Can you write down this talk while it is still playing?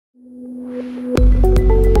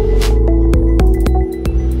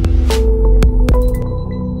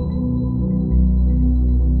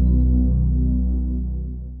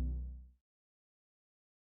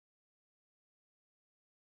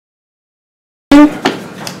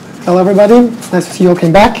Hello, everybody. It's nice to see you all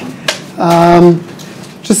came back.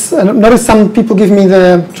 Just noticed some people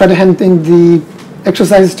try to hand in the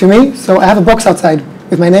exercises to me. So I have a box outside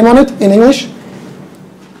with my name on it in English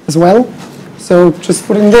as well. So just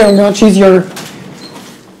put it in there and much easier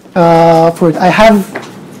for it. I have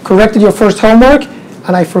corrected your first homework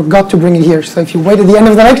and I forgot to bring it here. So if you wait at the end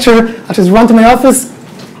of the lecture, I'll just run to my office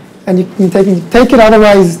and you can take it,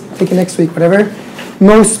 otherwise take it next week, whatever.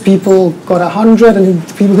 Most people got 100, and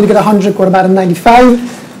the people who did get 100 got about a 95.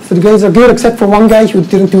 So the grades are good, except for one guy who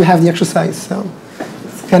didn't have the exercise. So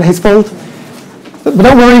it's kind of his fault. But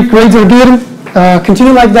don't worry, grades are good.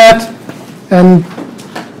 Continue like that, and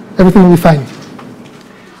everything will be fine.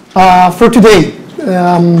 For today,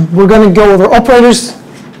 we're going to go over operators.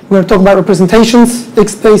 We're going to talk about representations,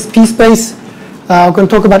 X space, P space. We're going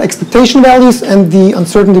to talk about expectation values and the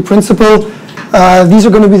uncertainty principle. These are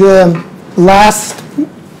going to be the last,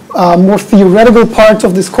 more theoretical parts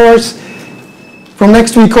of this course. From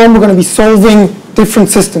next week on, we're going to be solving different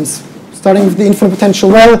systems, starting with the infinite potential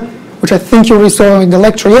well, which I think you already saw in the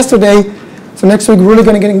lecture yesterday. So next week, we're really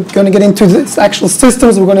going to get into the actual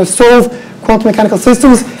systems. We're going to solve quantum mechanical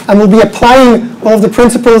systems, and we'll be applying all of the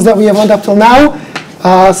principles that we have learned up till now.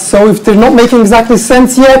 So if they're not making exactly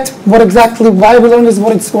sense yet, why we learned this,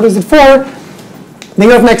 what is it for,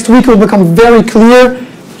 beginning of next week will become very clear,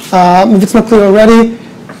 if it's not clear already.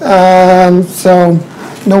 So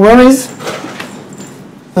no worries.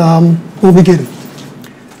 We'll begin.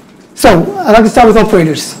 So I'd like to start with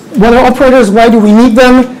operators. What are operators? Why do we need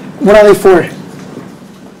them? What are they for?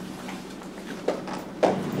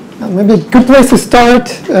 Maybe a good place to start.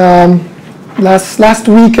 Last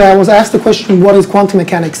week I was asked the question, what is quantum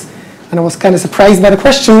mechanics? And I was kind of surprised by the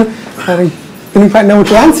question. I didn't quite know what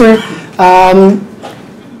to answer.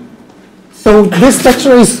 So this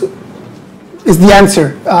lecture is the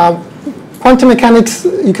answer. Quantum mechanics,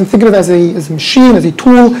 you can think of it as a machine, as a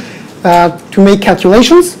tool to make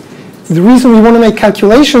calculations. The reason we want to make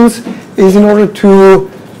calculations is in order to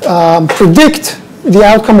predict the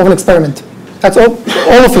outcome of an experiment. That's all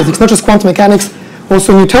of physics, not just quantum mechanics,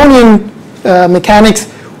 also Newtonian mechanics.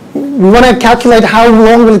 We want to calculate how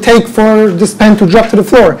long will it take for this pen to drop to the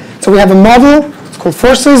floor. So we have a model, it's called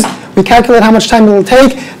forces. We calculate how much time it will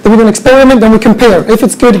take, then we do an experiment, then we compare. If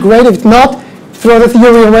it's good, great. If it's not, throw the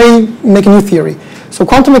theory away, make a new theory. So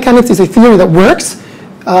quantum mechanics is a theory that works,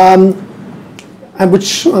 and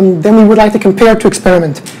which then we would like to compare to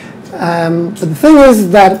experiment. But the thing is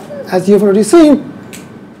that, as you've already seen,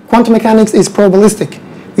 quantum mechanics is probabilistic.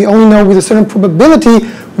 We only know with a certain probability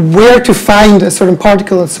where to find a certain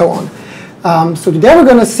particle and so on. So today we're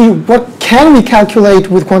going to see what can we calculate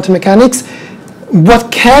with quantum mechanics,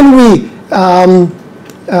 what can we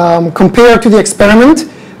compare to the experiment,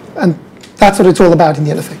 and that's what it's all about in the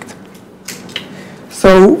end effect.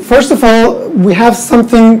 So first of all, we have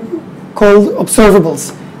something called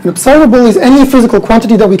observables. An observable is any physical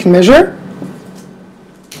quantity that we can measure.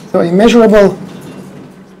 So a measurable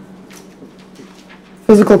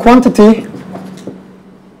physical quantity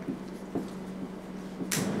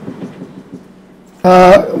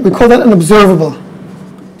we call that an observable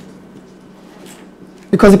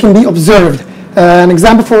because it can be observed. An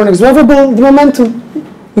example for an observable, the momentum.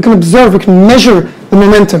 We can observe, we can measure the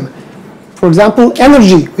momentum. For example,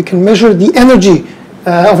 energy. We can measure the energy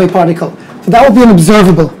of a particle. So that would be an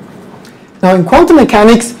observable. Now in quantum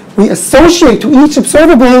mechanics, we associate to each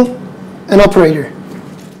observable an operator.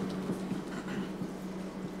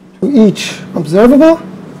 To each observable,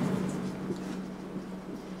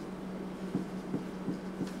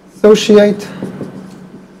 associate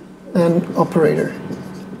an operator.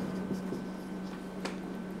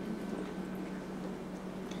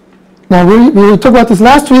 Now, we talked about this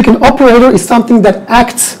last week. An operator is something that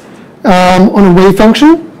acts on a wave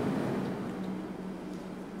function.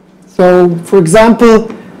 So, for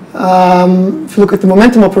example, if you look at the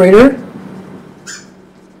momentum operator,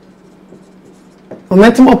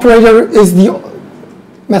 momentum operator is the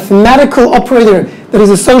mathematical operator that is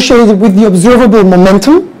associated with the observable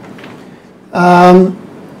momentum.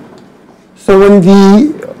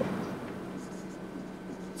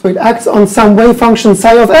 So it acts on some wave function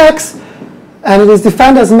psi of x, and it is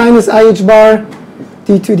defined as minus IH bar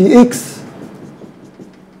d to dx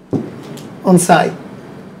on psi.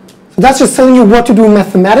 So that's just telling you what to do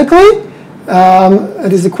mathematically.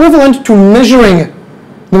 It is equivalent to measuring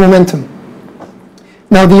the momentum.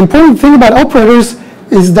 Now the important thing about operators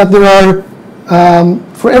is that there are,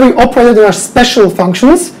 for every operator there are special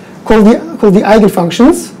functions called the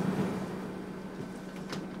eigenfunctions.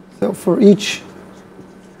 So for each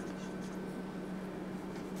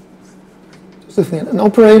an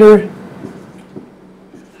operator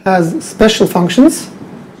has special functions.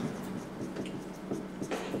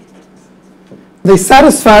 They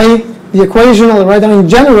satisfy the equation, I'll write down in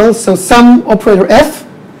general, so some operator f,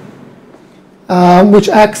 which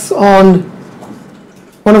acts on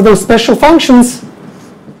one of those special functions.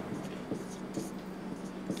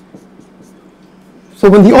 So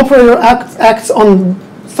when the operator acts on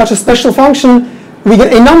such a special function, we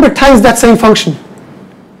get a number times that same function.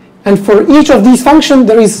 And for each of these functions,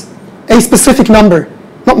 there is a specific number.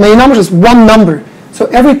 Not many numbers, just one number. So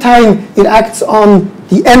every time it acts on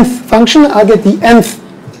the nth function, I'll get the nth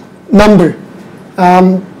number.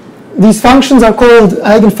 These functions are called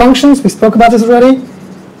eigenfunctions. We spoke about this already.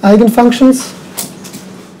 Eigenfunctions.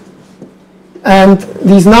 And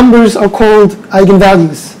these numbers are called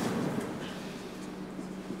eigenvalues.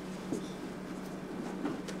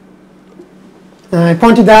 I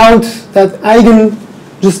pointed out that eigen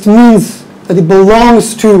just means that it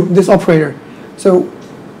belongs to this operator. So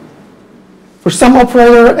for some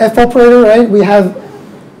operator, f operator, right, we have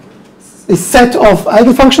a set of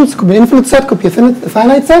eigenfunctions. Could be an infinite set, could be a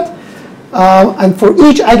finite set. And for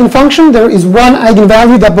each eigenfunction, there is one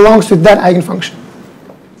eigenvalue that belongs to that eigenfunction.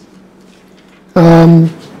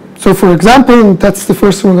 So for example, that's the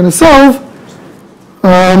first one we're going to solve.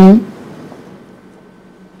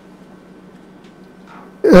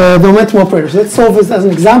 The momentum operator. So let's solve this as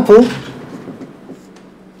an example.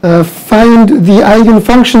 Find the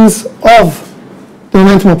eigenfunctions of the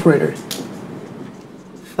momentum operator.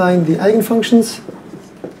 Find the eigenfunctions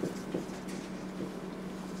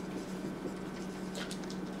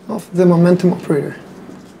of the momentum operator.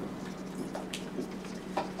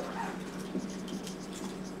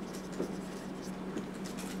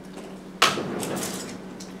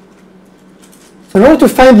 So in order to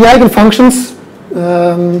find the eigenfunctions,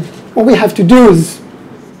 what we have to do is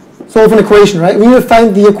solve an equation, right? We need to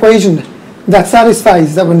find the equation that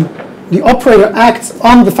satisfies that when the operator acts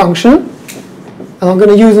on the function, and I'm going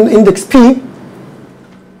to use an index p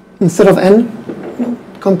instead of n,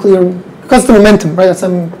 become clear, because the momentum, right? That's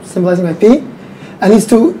I'm symbolizing by p, and needs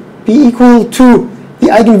to be equal to the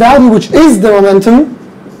eigenvalue, which is the momentum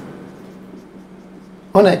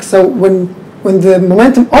on x. So when the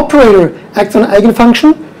momentum operator acts on an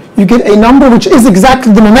eigenfunction, you get a number which is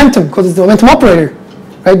exactly the momentum, because it's the momentum operator,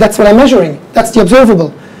 right? That's what I'm measuring. That's the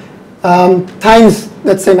observable, times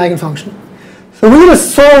that same eigenfunction. So we're going to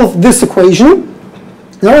solve this equation.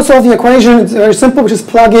 In order to solve the equation, it's very simple. We just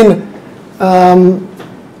plug in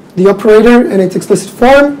the operator in its explicit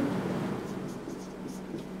form.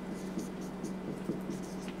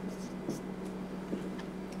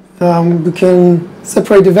 We can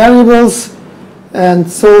separate the variables and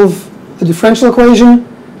solve the differential equation.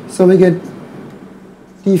 So we get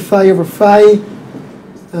d phi over phi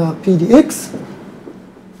p dx.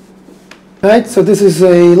 Right, so this is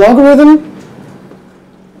a logarithm.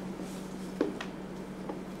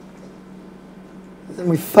 And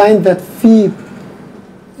we find that phi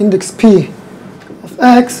index p of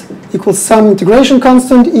x equals some integration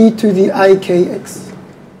constant e to the I kx.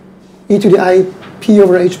 E to the I p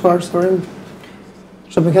over h bar, sorry, I'm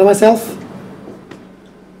jumping ahead of myself.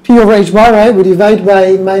 P over h bar, right, we divide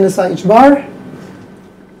by minus I h bar.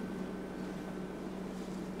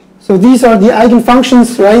 So these are the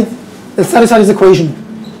eigenfunctions, right, that satisfy this equation.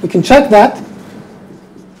 We can check that.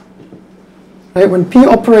 Right, when p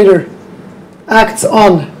operator acts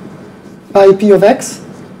on phi p of x,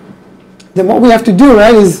 then what we have to do,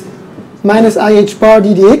 right, is minus I h bar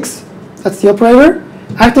d dx, that's the operator,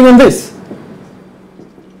 acting on this.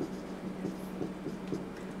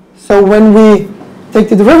 So when we take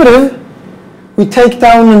the derivative, we take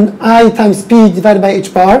down an I times p divided by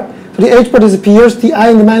h bar. So the h bar disappears, the I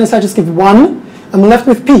and the minus I just give 1, and we're left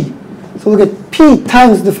with p. So we'll get p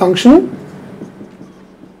times the function.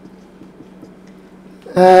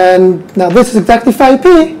 And now this is exactly phi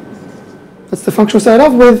p. That's the function we started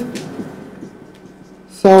off with.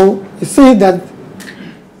 So you see that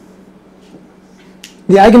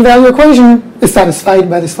the eigenvalue equation is satisfied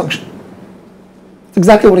by this function. It's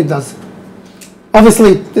exactly what it does.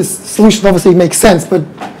 Obviously, this solution obviously makes sense, but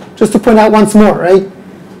just to point out once more, right?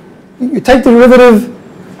 You take the derivative,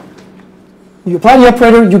 you apply the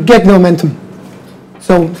operator, you get the momentum.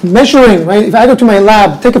 So measuring, right? If I go to my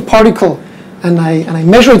lab, take a particle, and I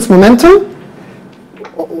measure its momentum,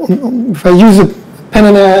 if I use a pen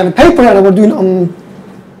and a paper, and we're doing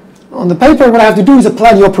on the paper, what I have to do is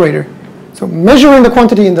apply the operator. So measuring the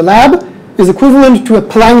quantity in the lab is equivalent to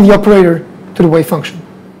applying the operator to the wave function.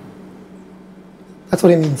 That's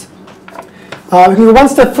what it means. We can go one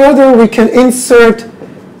step further. We can insert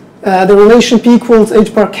the relation p equals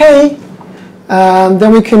h bar k.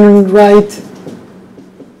 Then we can write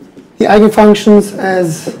the eigenfunctions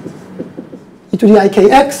as e to the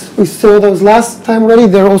ikx. We saw those last time already.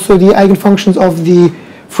 They're also the eigenfunctions of the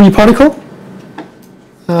free particle.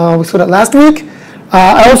 We saw that last week.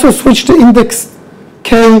 I also switched to index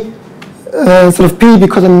k instead of p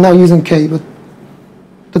because I'm now using k, but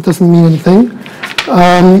that doesn't mean anything.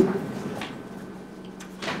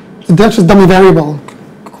 So that's just dummy variable.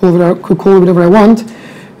 Could call it whatever I want.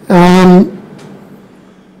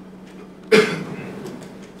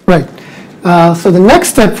 Right. So the next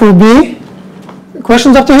step will be,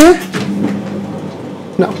 questions up to here?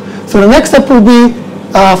 No. So the next step will be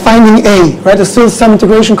finding a, right? There's still some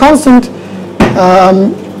integration constant.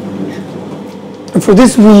 And for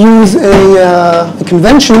this we use a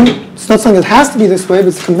convention. It's not something that has to be this way, but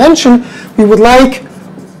it's a convention. We would like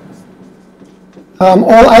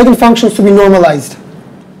all eigenfunctions to be normalized.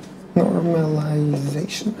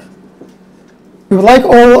 Normalization. We would like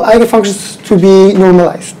all eigenfunctions to be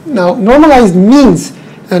normalized. Now, normalized means,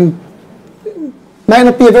 and might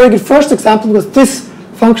not be a very good first example because this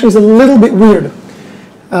function is a little bit weird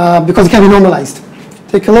because it can be normalized.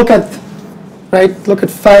 Take a look at, right? Look at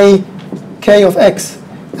phi k of x,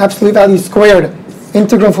 absolute value squared,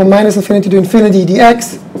 integral from minus infinity to infinity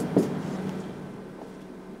dx.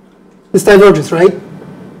 This diverges, right?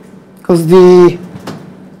 Because the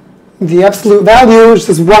absolute value is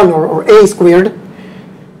just 1 or a squared,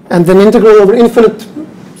 and then integral over infinite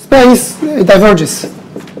space, it diverges.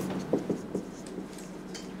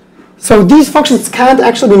 So these functions can't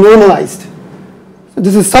actually be normalized. So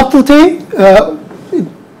this is subtlety. It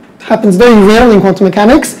happens very rarely in quantum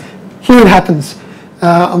mechanics. Here it happens.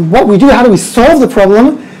 And what we do, how do we solve the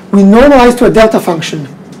problem? We normalize to a delta function.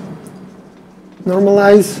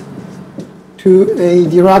 Normalize to a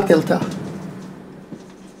Dirac delta.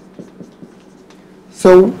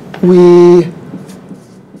 So we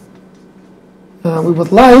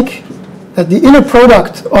would like that the inner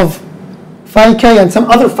product of phi k and some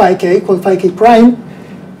other phi k, called phi k prime,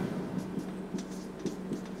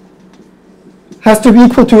 has to be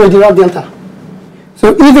equal to a Dirac delta.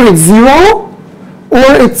 So either it's 0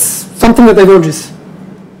 or it's something that diverges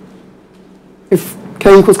if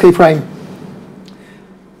k equals k prime.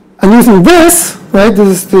 And using this, right, this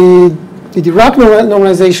is the Dirac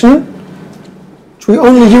normalization, which we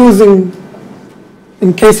only use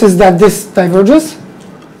in cases that this diverges.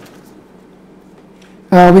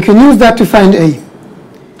 We can use that to find a.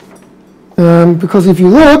 Because if you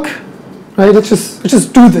look, right, let's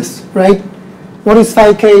just do this, right? What is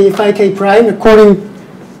phi k prime according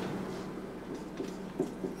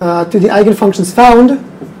to the eigenfunctions found?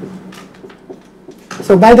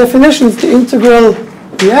 So by definition, it's the integral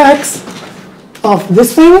dx of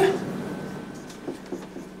this thing,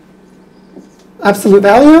 absolute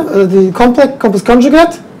value, the complex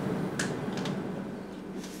conjugate,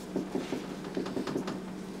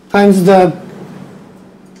 times the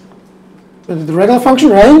regular function,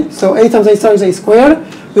 right? So a times a star is a squared.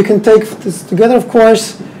 We can take this together, of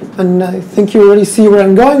course, and I think you already see where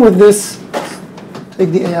I'm going with this.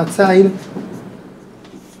 Take the a outside.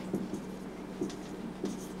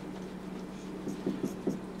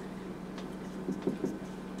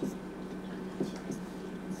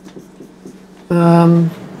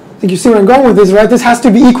 I think you see where I'm going with this, right? This has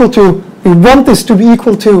to be equal to, we want this to be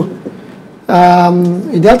equal to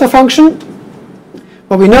a delta function.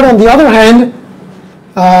 But we know on the other hand,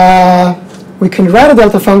 we can write a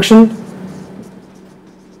delta function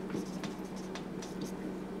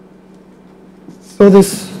so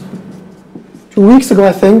this 2 weeks ago,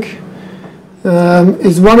 I think,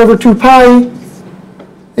 is 1 over 2 pi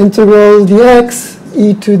integral dx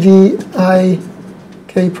e to the I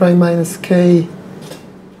k prime minus k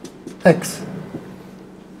x.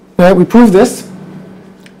 Right, we proved this,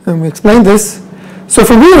 and we explained this. So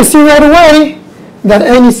from here, we see right away that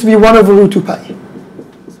a needs to be 1 over root 2 pi.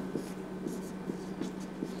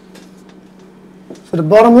 So the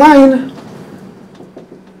bottom line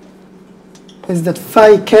is that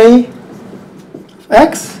phi k of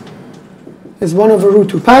x is 1 over root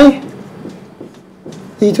 2 pi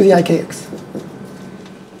e to the ikx.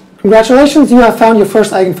 Congratulations, you have found your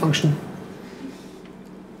first eigenfunction.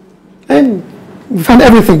 And we found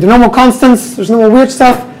everything. There are no more constants, there's no more weird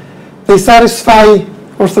stuff. They satisfy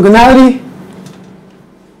orthogonality.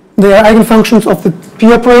 They are eigenfunctions of the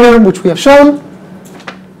p operator, which we have shown.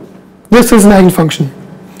 This is an eigenfunction.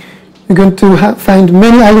 You're going to find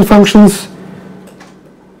many eigenfunctions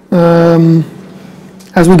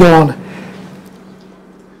as we go on.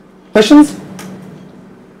 Questions?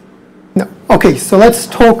 No. Okay, so let's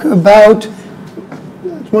talk about,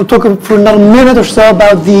 we'll talk for another minute or so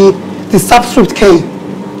about the subscript k.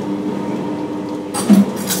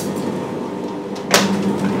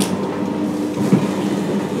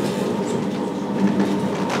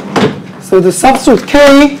 So the substitute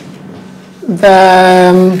k,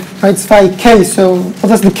 it's phi k, so what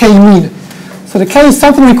does the k mean? So the k is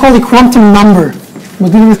something we call the quantum number. We're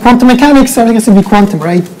dealing with quantum mechanics, everything has to be quantum,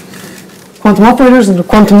 right? Quantum operators and the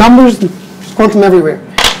quantum numbers, there's quantum everywhere.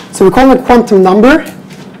 So we call it quantum number.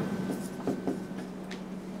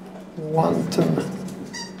 Quantum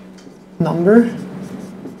number.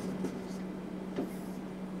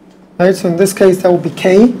 Right, so in this case that would be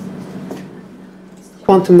k,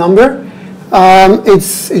 quantum number.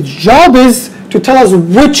 Its job is to tell us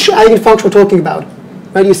which eigenfunction we're talking about.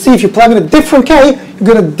 Right, you see if you plug in a different k, you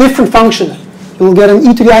get a different function. You'll get an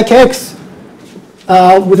e to the ikx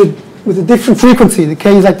with a different frequency. The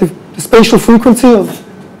k is like the spatial frequency of,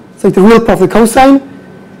 it's like the real part of the cosine.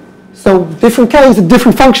 So different k is a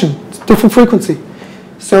different function, it's a different frequency.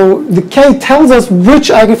 So the k tells us which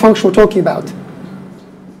eigenfunction we're talking about.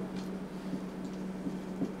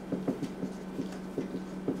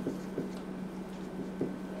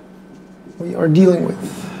 We are dealing with.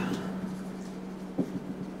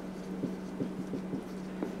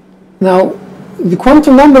 Now, the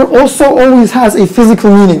quantum number also always has a physical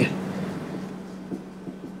meaning.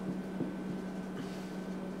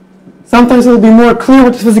 Sometimes it will be more clear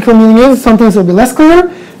what the physical meaning is, sometimes it will be less clear.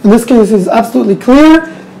 In this case, it is absolutely clear.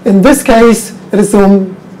 In this case, it is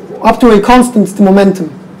up to a constant, the momentum.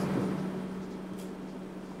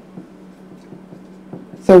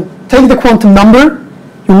 So take the quantum number.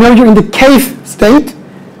 You know you're in the kth state.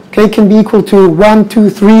 K can be equal to 1, 2,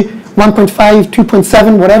 3, 1.5,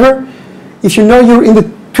 2.7, whatever. If you know you're in the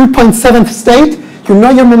 2.7th state, you know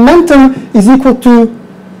your momentum is equal to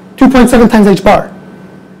 2.7 times h bar.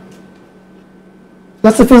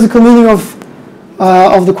 That's the physical meaning of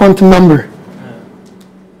the quantum number.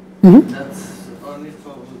 That's only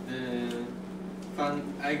for the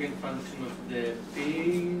eigenfunction of the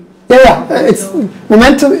p. Yeah, it's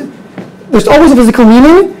momentum. There's always a physical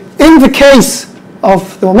meaning. In the case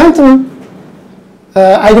of the momentum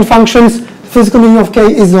eigenfunctions, the physical meaning of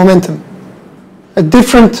k is the momentum. A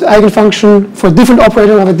different eigenfunction for a different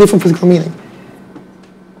operator will have a different physical meaning.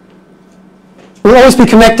 It will always be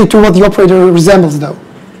connected to what the operator resembles, though.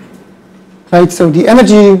 Right? So the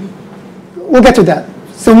energy, we'll get to that.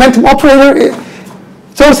 So momentum operator,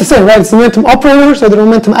 it's always the same, right? It's the momentum operator, so the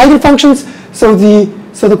momentum eigenfunctions. So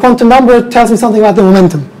the quantum number tells me something about the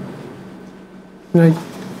momentum. Right?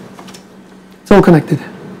 It's all connected.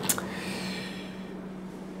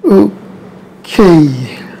 Okay.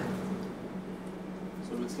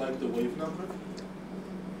 So it's like the wave number?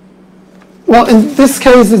 Well, in this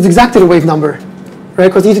case, it's exactly the wave number, right?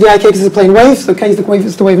 Because e to the ikx is a plane wave, so k is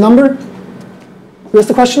the wave number. What's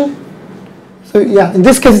the question? So yeah, in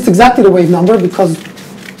this case, it's exactly the wave number because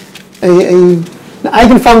an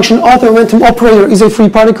eigenfunction of the momentum operator is a free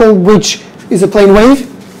particle, which is a plane wave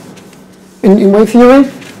in wave theory.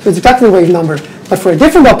 So it's exactly the wave number. But for a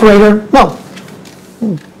different operator, no,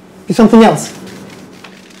 it's something else.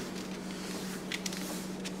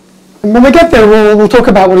 And when we get there, we'll talk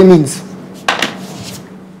about what it means.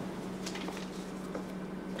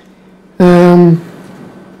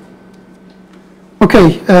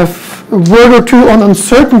 Okay, a word or two on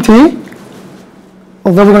uncertainty.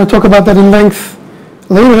 Although we're going to talk about that in length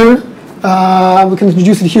later, we can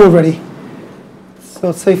introduce it here already. So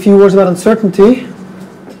let's say a few words about uncertainty.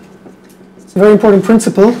 It's a very important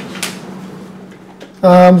principle.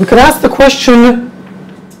 We could ask the question,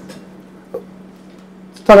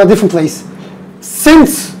 start at a different place.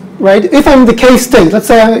 Since, right, if I'm in the k state, let's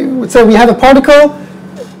say we have a particle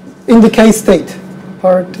in the k state.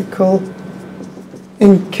 Particle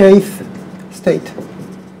in kth state.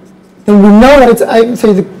 Then we know that it's, I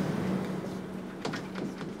say, the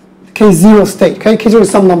k0 state. Okay? K0 is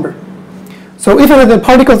some number. So if the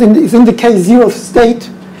particle is in the k0 state,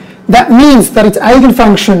 that means that its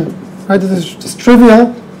eigenfunction, right, this is just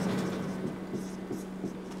trivial,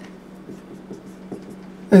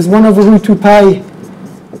 is 1 over root 2 pi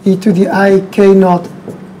e to the I k naught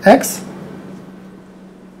x.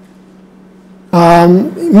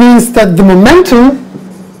 Means that the momentum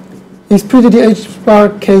is p to the h bar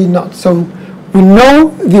k naught. So we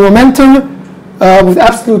know the momentum with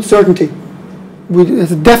absolute certainty. It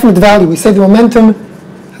has a definite value. We say the momentum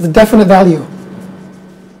has a definite value.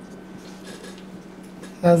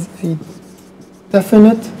 Has a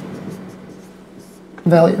definite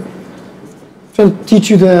value. I'm trying to teach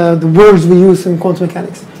you the words we use in quantum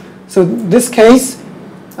mechanics. So in this case,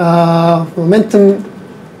 momentum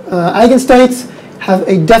eigenstates have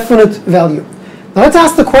a definite value. Now let's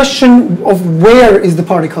ask the question of where is the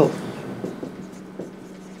particle?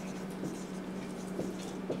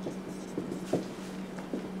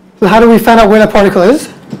 So how do we find out where the particle is?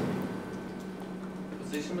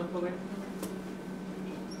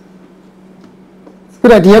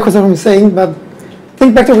 good idea because of what I'm saying, but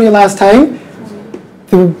think back to the last time.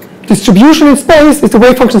 The distribution in space is the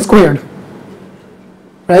wave function squared,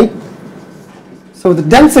 right? So the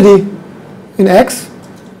density in x,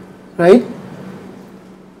 right,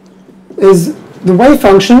 is the wave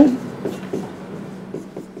function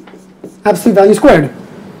absolute value squared.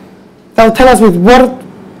 That will tell us with what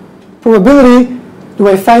probability do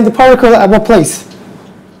I find the particle at what place,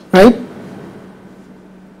 right?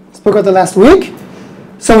 Spoke about the last week.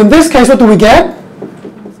 So in this case, what do we get?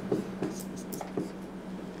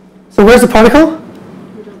 So where's the particle?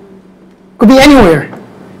 Could be anywhere.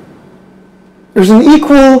 There's an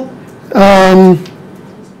equal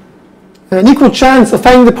chance of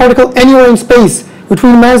finding the particle anywhere in space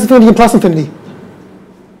between minus infinity and plus infinity.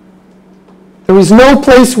 There is no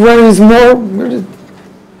place where it is more.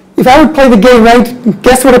 If I would play the game right,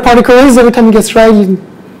 guess what a particle is. Every time you guess right,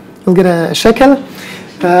 you'll get a shekel.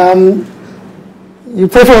 You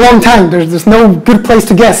play for a long time. There's no good place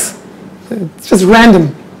to guess. It's just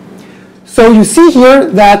random. So you see here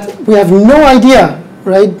that we have no idea,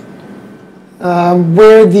 right,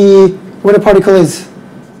 where the particle is.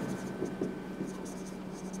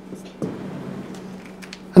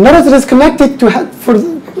 And notice it is connected to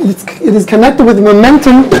it is connected with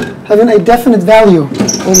momentum having a definite value.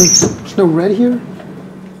 There's no red here.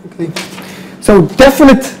 Okay. So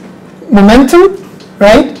definite momentum,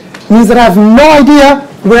 right, means that I have no idea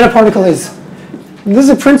where the particle is. And this is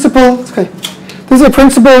a principle. Okay. This is a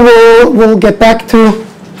principle we'll get back to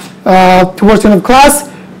towards the end of class.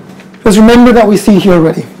 Just remember that we see here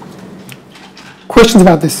already. Questions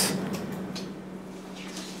about this?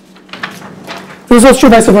 This is also true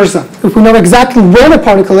vice versa. If we know exactly where the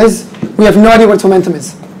particle is, we have no idea what its momentum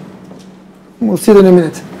is. We'll see that in a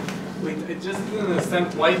minute. Wait, I just didn't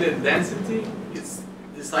understand why the density is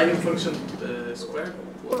this eigenfunction squared.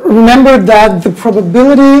 Remember that the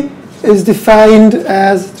probability is defined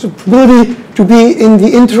as the probability to be in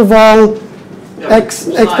the interval x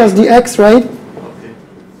plus dx, right? Okay.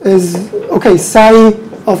 Is okay psi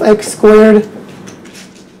of x squared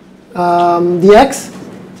dx,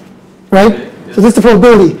 right? Okay. So this is the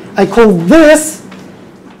probability. I call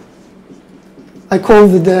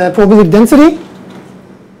the probability density,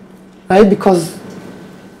 right? Because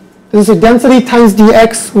this is a density times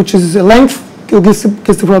dx, which is a length, it gives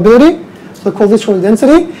the probability. So I call this probability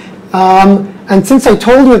density. And since I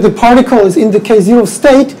told you that the particle is in the K0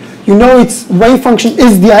 state, you know its wave function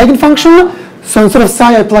is the eigenfunction. So instead of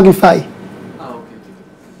psi, I plug in phi. Oh,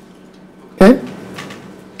 okay. Okay?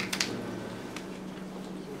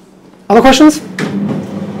 Other questions?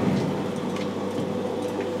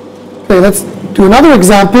 Okay, let's do another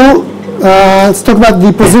example. Let's talk about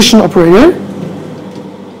the position operator.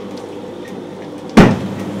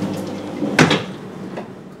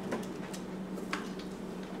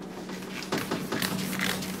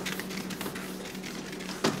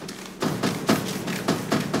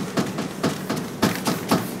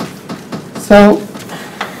 So,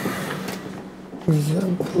 for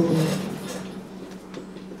example,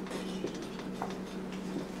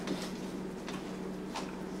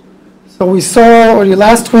 so we saw already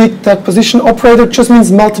last week that position operator just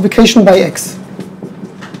means multiplication by x.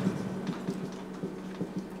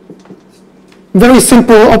 Very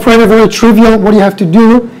simple operator, very trivial. What do you have to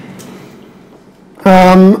do?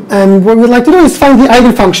 And what we'd like to do is find the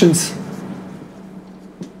eigenfunctions.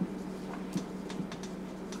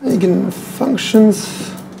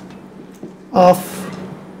 Eigenfunctions of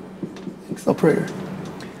x operator.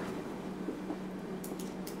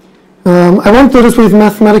 I won't do this with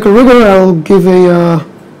mathematical rigor. I'll give a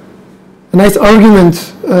nice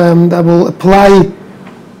argument that will apply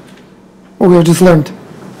what we have just learned.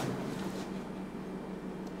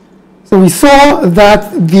 So we saw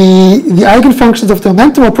that the eigenfunctions of the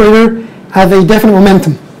momentum operator have a definite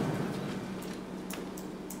momentum.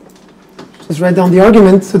 Just write down the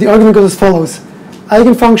argument. So the argument goes as follows.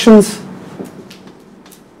 Eigenfunctions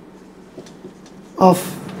of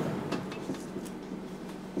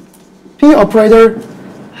P operator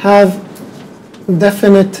have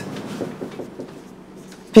definite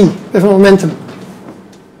P, definite momentum.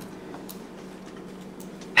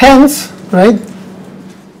 Hence, right,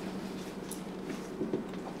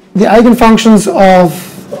 the eigenfunctions of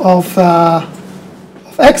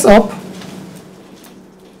x op,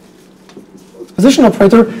 position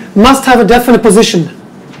operator, must have a definite position.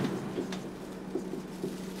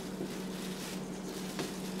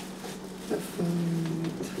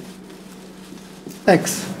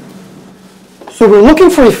 X. So we're looking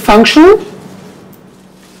for a function.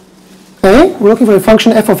 Okay, we're looking for a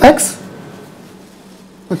function f of x.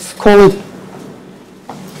 Let's call it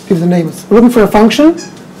give the names. We're looking for a function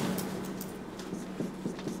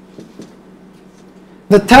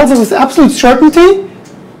that tells us with absolute certainty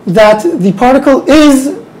that the particle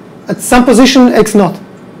is at some position x naught.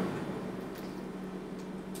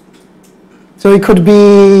 So it could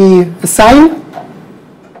be a sign.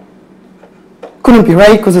 Couldn't be,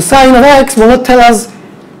 right? Because the sign of x will not tell us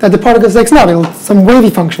that the particle is x naught. It's some wavy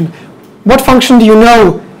function. What function do you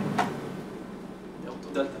know?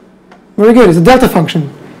 Delta. Very good. It's a delta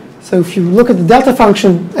function. So if you look at the delta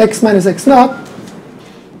function x minus x naught,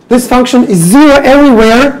 this function is 0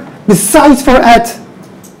 everywhere besides for at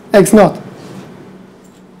x naught.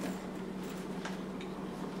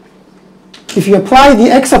 If you apply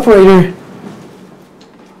the x operator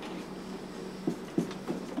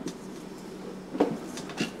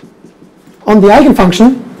on the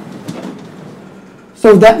eigenfunction,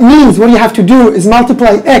 so that means what you have to do is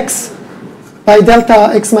multiply x by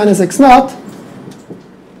delta x minus x naught.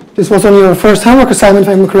 This was on your first homework assignment, if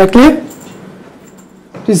I remember correctly.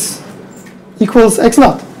 This equals x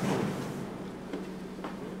naught.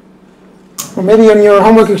 Or maybe on your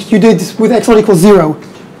homework you did with x naught equals 0. You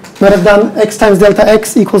might have done x times delta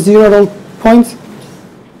x equals 0 at all points.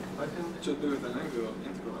 Why can't you do it an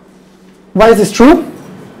integral? Why is this true?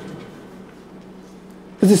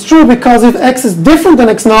 This is true because if x is different than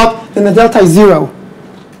x naught, then the delta is 0.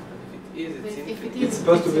 It's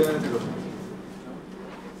supposed to be an integral.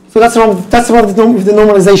 So that's wrong. That's wrong with the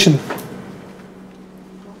normalization.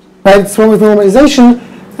 Right? It's wrong with normalization.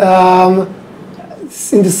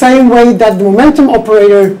 It's in the same way that the momentum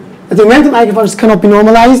operator, the momentum eigenfunctions cannot be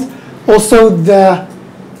normalized. Also, the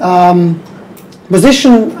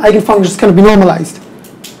position eigenfunctions cannot be normalized.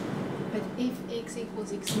 But if x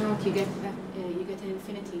equals x naught, you get an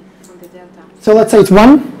infinity from the delta. So let's say it's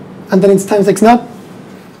 1, and then it's times x naught.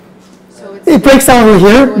 So It breaks down over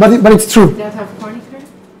here, but it's true. Delta of Kronecker?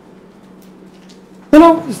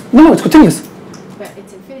 No, it's continuous. But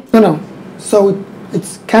it's infinity. No. So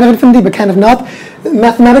it's kind of infinity, but kind of not.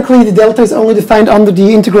 Mathematically, the delta is only defined under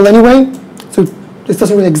the integral anyway. So this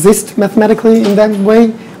doesn't really exist mathematically in that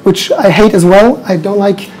way, which I hate as well. I don't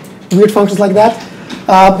like weird functions like that.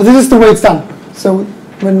 But this is the way it's done. So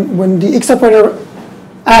when the x operator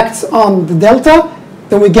acts on the delta,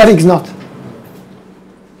 then we get x naught.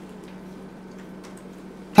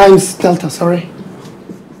 Times delta, sorry.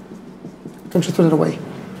 Don't just throw that away.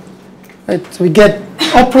 Right, so we get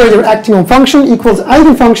operator acting on function equals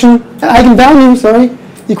eigenvalue, sorry,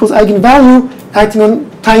 equals eigenvalue acting on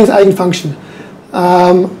times eigenfunction.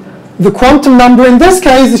 The quantum number in this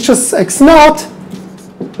case is just x naught.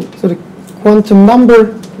 So the quantum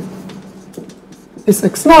number is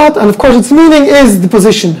x naught, and of course its meaning is the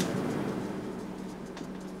position.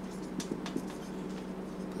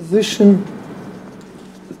 Position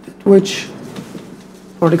at which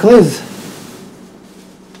particle is.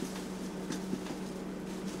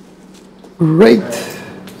 Great.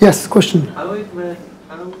 Yes, question. How will the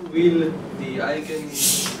eigen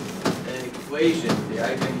equation, the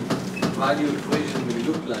eigenvalue equation will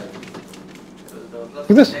look like? Like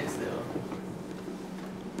this. X there.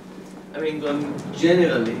 I mean,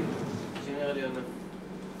 generally on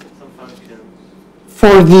some function.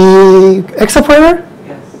 For the x operator,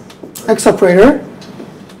 Yes. x operator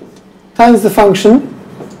times the function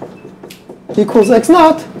equals x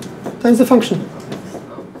naught times the function.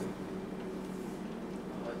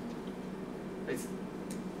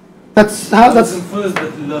 That's First,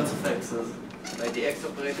 but lots of x's. Like the x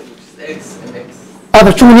operator, which is x and x. Oh,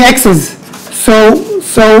 there's too many x's. So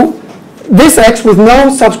this x with no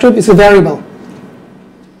subscript is a variable.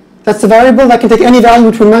 That's a variable that can take any value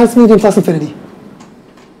between minus infinity and plus infinity.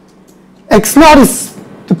 X naught is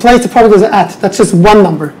the place the particle is at. That's just one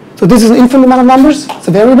number. So this is an infinite amount of numbers. It's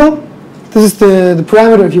a variable. This is the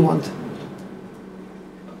parameter if you want.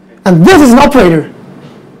 And this is an operator.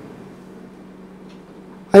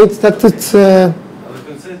 Right? I was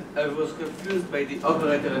confused by the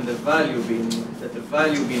operator and the value being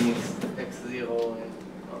x0 or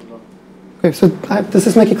not. Okay, so does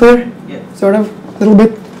this make it clear? Yeah. Sort of, a little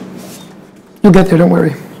bit. You'll get there, don't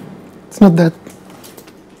worry. It's not that.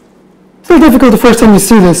 It's very difficult the first time you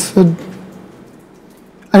see this. But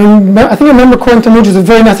I think I remember quantum Ridge is a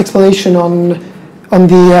very nice explanation on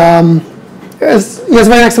the. He has a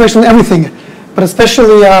very nice explanation on everything, but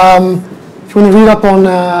especially if you want to read up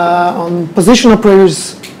on position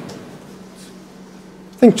operators. I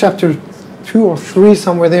think chapter 2 or 3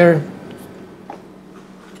 somewhere there.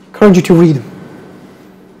 Encourage you to read.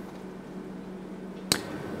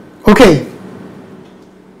 Okay,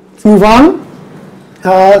 let's move on.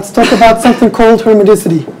 Let's talk about something called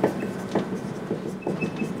hermeticity.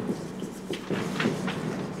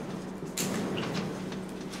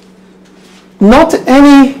 not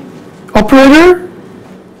any operator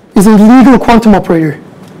is a legal quantum operator,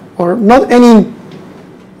 or not any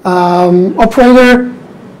operator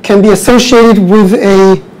can be associated with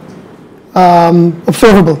a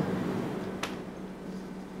observable.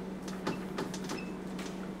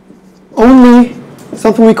 Only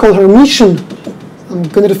something we call Hermitian, I'm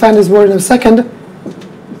going to define this word in a second,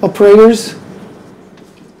 operators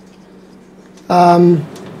can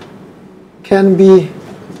be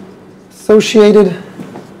associated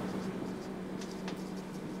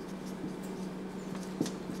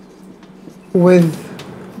with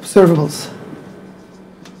observables.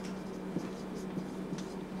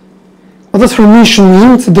 What does Hermitian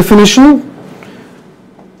mean? It's a definition.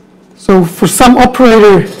 So for some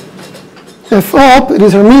operator f op, it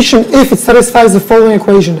is Hermitian if it satisfies the following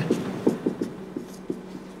equation.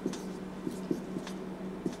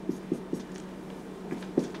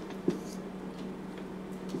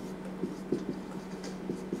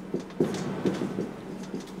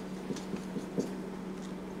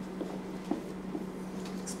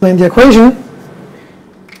 Explain the equation.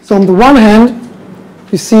 So on the one hand,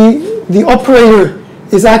 you see the operator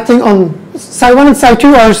is acting on psi1 and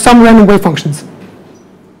psi2 are some random wave functions.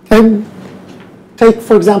 Okay? Take,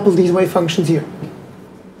 for example, these wave functions here.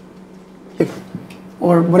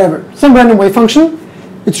 Or whatever. Some random wave function.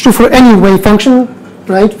 It's true for any wave function,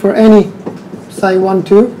 right? For any psi1,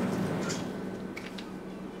 2.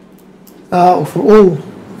 Or for all.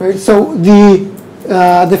 Right? So the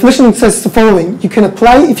definition says the following. If you can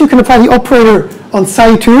apply the operator on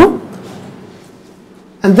psi2,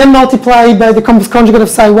 and then multiply by the compass conjugate of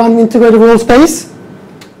psi1 integrated over all space,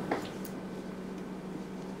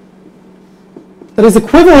 that is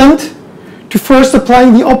equivalent to first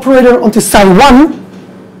applying the operator onto psi1.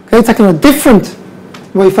 Okay, it's acting on a different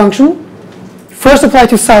wave function. First apply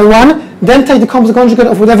to psi1, then take the compass conjugate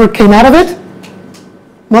of whatever came out of it,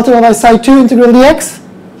 multiply by psi2 integral dx.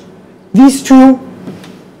 These two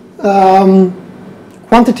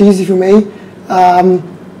quantities, if you may,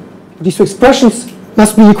 these two expressions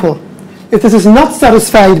must be equal. If this is not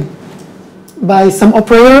satisfied by some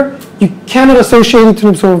operator, you cannot associate it to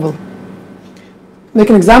an observable. Make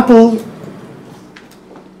an example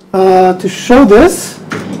to show this.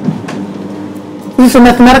 This is a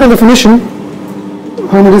mathematical definition,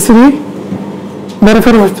 harmonicity,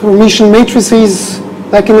 method of Hermitian matrices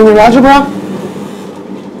like in linear algebra.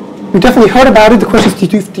 You definitely heard about it. The question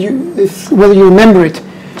is whether you remember it.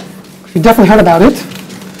 You definitely heard about it.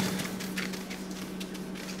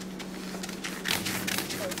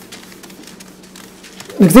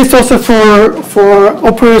 It exists also for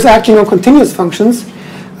operators acting on continuous functions.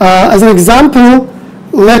 As an example,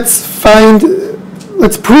 let's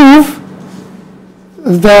prove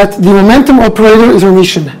that the momentum operator is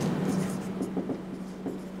Hermitian.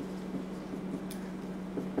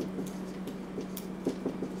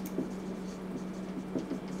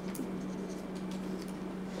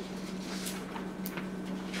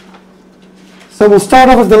 So we'll start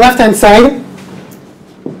off with the left-hand side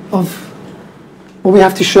of what we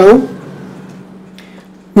have to show.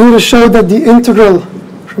 We need to show that the integral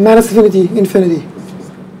from minus infinity,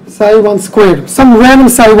 psi1 squared, some random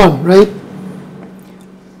psi1, right,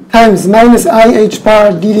 times minus IH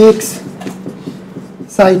bar ddx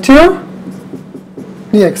psi2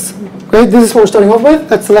 dx. Great, this is what we're starting off with.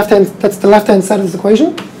 That's the left-hand side of this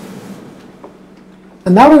equation.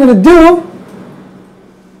 And now we're going to do,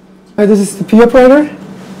 right, this is the p operator.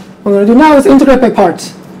 What we're going to do now is integrate by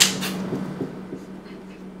parts.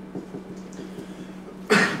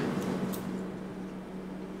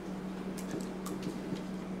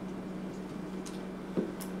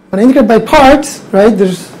 When I integrate by parts, right,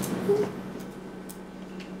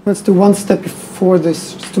 let's do one step before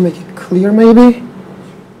this, just to make it clear maybe.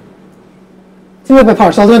 Integrate by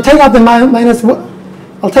parts. So I'm going to take out the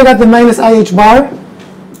minus IH bar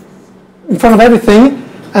in front of everything,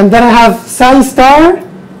 and then I have psi star,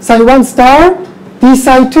 psi1 star, d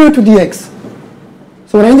psi2 to dx.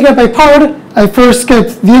 So when I integrate by part, I first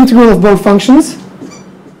get the integral of both functions.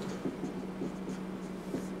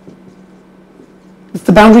 It's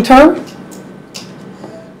the boundary term,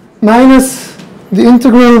 minus the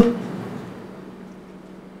integral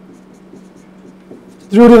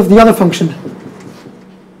derivative of the other function.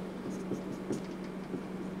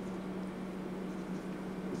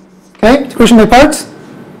 Okay, integration by parts.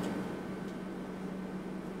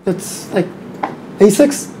 That's like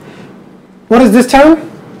basics. What is this term?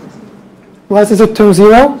 Why is this a term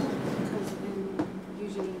 0?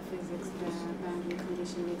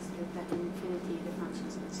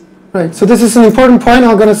 Right, so this is an important point.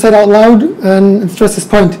 I'm going to say it out loud and stress this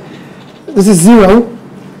point. This is 0.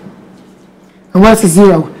 And why is it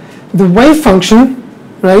 0? The wave function,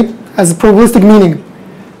 right, has a probabilistic meaning.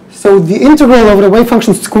 So the integral over the wave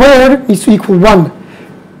function squared needs to equal 1.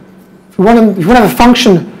 If you want to have a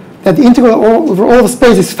function that the integral over all of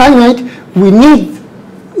space is finite, we need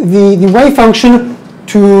the wave function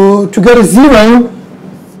to go to 0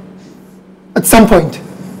 at some point.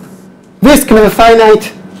 This can have a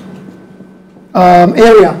finite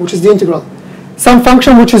area, which is the integral. Some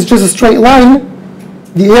function which is just a straight line,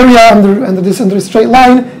 the area under the straight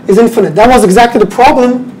line is infinite. That was exactly the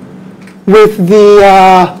problem with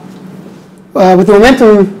the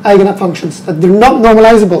momentum eigenvalue functions, that they're not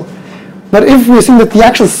normalizable. But if we assume that the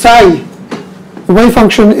actual psi, the wave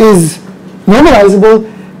function, is normalizable,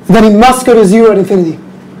 then it must go to 0 at infinity.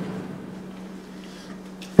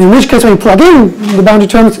 In which case, when you plug in the boundary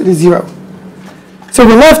terms, it is 0. So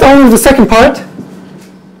we're left only with the second part.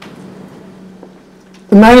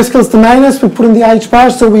 The minus kills the minus, we put in the IH bar,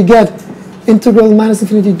 so we get integral minus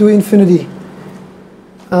infinity to infinity.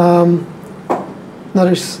 That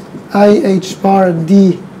is IH bar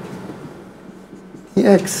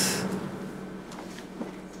dx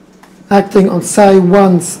acting on psi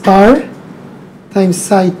 1 star times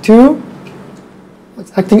psi 2.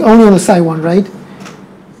 It's acting only on the psi 1, right?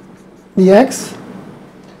 Dx.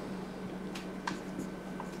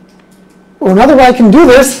 Or another way I can do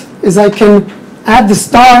this is I can add the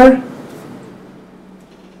star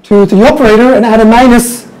to the operator and add a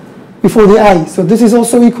minus before the I. So this is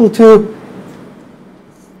also equal to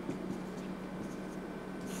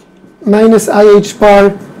minus IH bar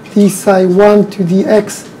d psi 1 to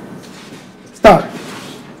dx star.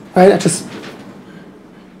 Right? I just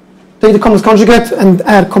take the complex conjugate and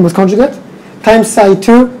add complex conjugate times psi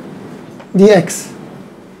 2 dx.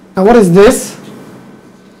 Now what is this?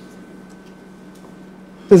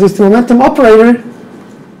 This is the momentum operator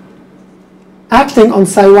acting on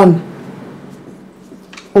psi 1,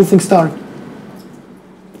 whole thing star,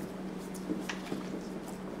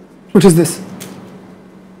 which is this.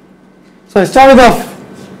 So I started off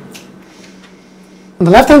on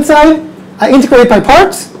the left-hand side, I integrate by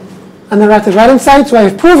parts, and then at the right-hand side, so I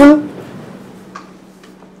have proven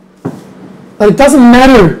that it doesn't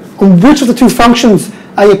matter on which of the two functions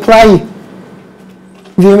I apply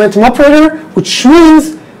the momentum operator, which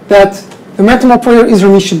means that the momentum operator is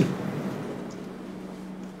Hermitian.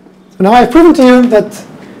 So now I've proven to you that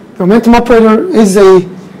the momentum operator is a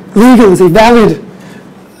legal, is a valid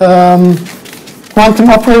quantum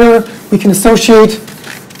operator. We can associate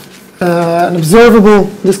an observable,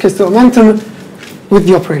 in this case the momentum, with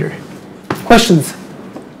the operator. Questions?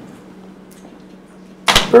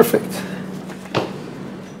 Perfect.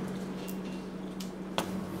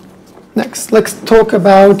 Next, let's talk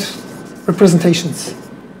about representations.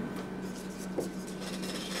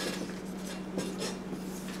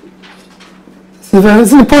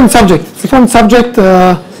 It's an important subject. It's an important subject.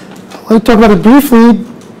 I'll talk about it briefly.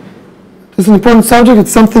 It's an important subject.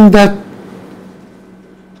 It's something that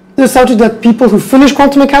it's a subject that people who finish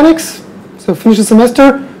quantum mechanics, so finish the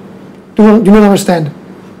semester, do not understand.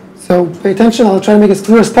 So pay attention. I'll try to make it as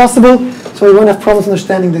clear as possible, so you won't have problems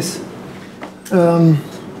understanding this.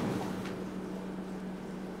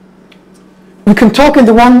 We can talk on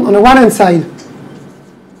the one hand side.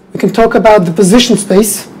 We can talk about the position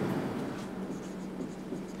space.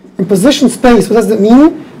 In position space, what does that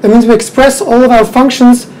mean? That means we express all of our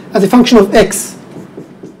functions as a function of x.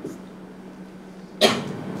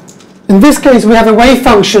 In this case, we have a wave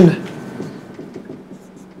function,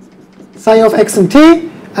 psi of x and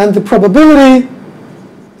t, and the probability,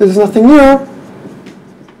 there's nothing new,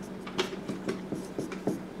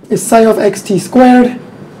 is psi of xt squared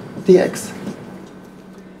dx.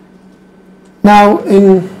 Now,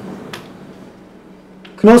 you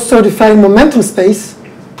can also define momentum space.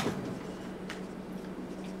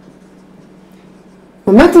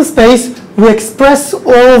 Momentum space, we express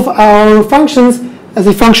all of our functions as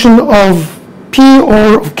a function of p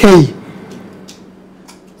or of k.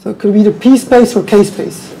 So it could be either p space or k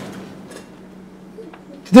space.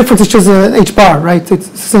 The difference is just an h bar, right? It's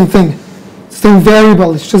the same thing. It's the same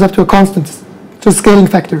variable. It's just up to a constant. It's just a scaling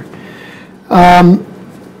factor.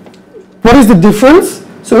 What is the difference?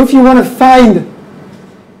 So if you want to find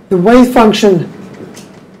the wave function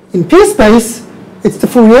in p space, it's the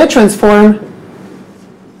Fourier transform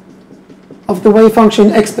of the wave function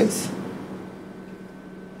in x space.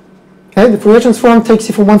 Okay, the Fourier transform takes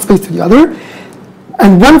you from one space to the other.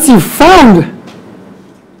 And once you've found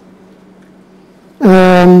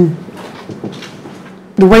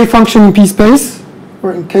the wave function in p space,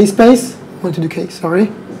 or in k space, I want to do k,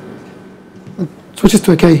 sorry. It switches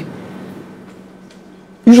to a k.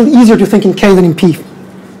 Usually easier to think in k than in p.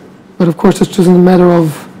 but of course it's just a matter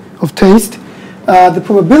of taste. The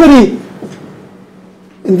probability,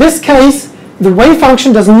 in this case, the wave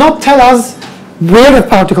function does not tell us where the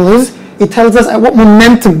particle is, it tells us at what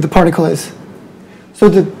momentum the particle is. So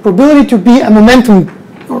the probability to be a momentum,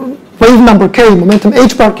 or wave number k, momentum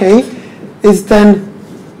h bar k, is then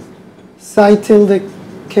psi tilde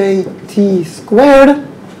kt squared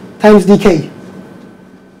times dk.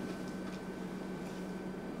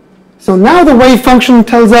 So now the wave function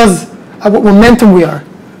tells us at what momentum we are.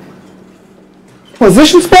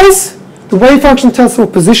 Position space, the wave function tells us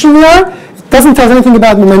what position we are. It doesn't tell us anything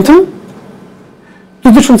about momentum.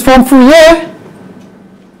 Do the transform Fourier,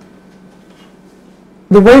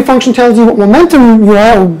 the wave function tells you what momentum you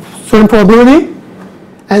are, or certain probability,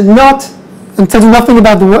 and tells you nothing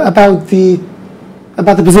about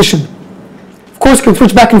the position. Of course, you can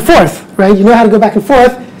switch back and forth, right? You know how to go back and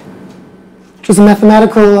forth, which is a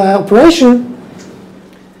mathematical operation,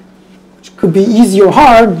 which could be easy or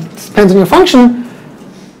hard, depends on your function.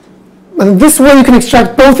 And this way you can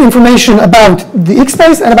extract both information about the x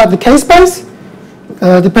space and about the k space,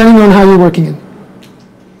 depending on how you're working in.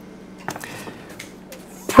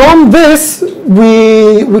 From this,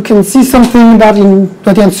 we can see something about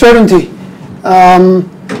the uncertainty. I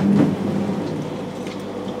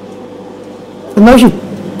know you've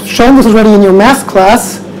shown this already in your math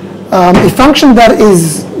class. A function that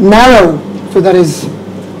is narrow, so that is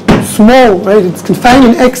small, right? It's confined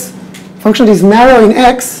in x. Function that is narrow in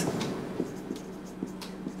x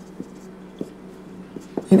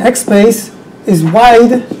space is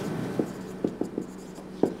wide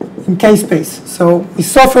in k space. So we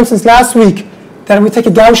saw, for instance, last week that we take a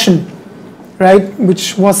Gaussian, right,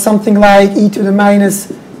 which was something like e to the minus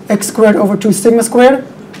x squared over 2 sigma squared,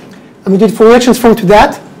 and we did Fourier transform to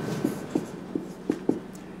that.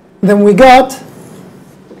 Then we got,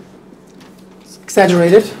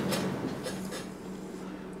 exaggerated,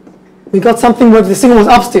 we got something where the sigma was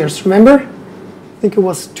upstairs, remember? I think it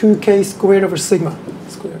was 2k squared over sigma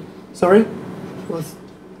squared. Sorry? It was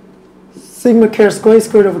sigma k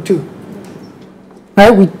squared over 2.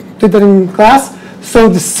 Right? We did that in class. So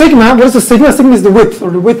the sigma, what is the sigma? Sigma is the width,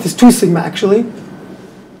 or the width is 2 sigma actually.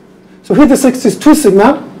 So here the 6 is 2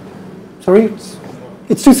 sigma. Sorry,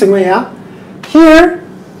 it's 2 sigma, yeah. Here,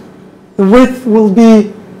 the width will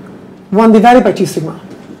be 1 divided by 2 sigma.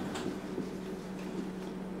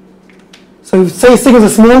 So if say sigma is a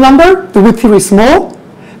small number, the width here is small,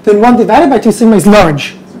 then 1 divided by 2 sigma is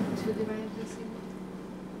large. 2 divided by sigma?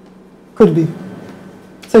 Could be.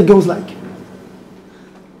 Say it goes like.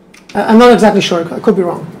 I'm not exactly sure, I could be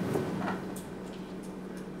wrong.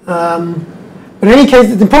 But in any case,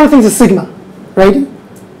 the important thing is the sigma, right?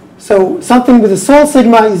 So something with a small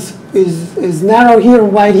sigma is narrow here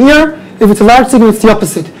and wide here. If it's a large sigma, it's the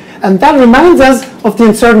opposite. And that reminds us of the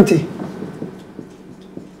uncertainty.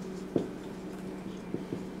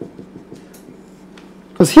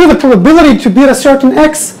 Because here the probability to be at a certain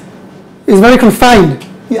x is very confined.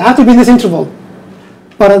 You have to be in this interval.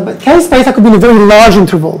 But at k space, that could be in a very large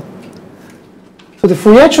interval. So the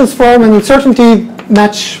Fourier transform and uncertainty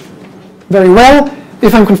match very well.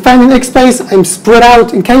 If I'm confined in x space, I'm spread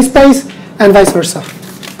out in k space, and vice versa.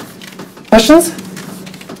 Questions?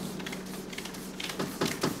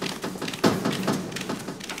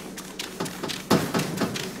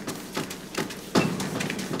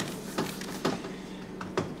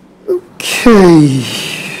 Okay.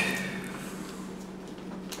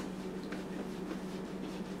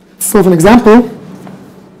 Let's solve an example.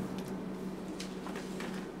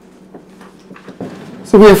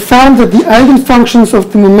 So we have found that the eigenfunctions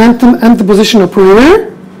of the momentum and the position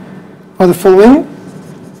operator are the following.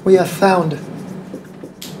 We have found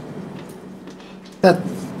that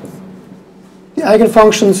the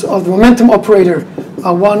eigenfunctions of the momentum operator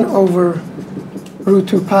are 1 over root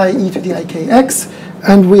 2 pi e to the ikx,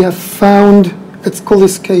 and we have found, let's call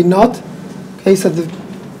this k naught. Okay, so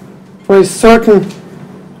for a certain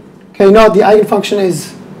k naught, the eigenfunction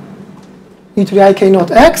is e to the ik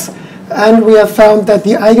naught x. And we have found that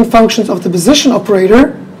the eigenfunctions of the position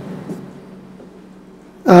operator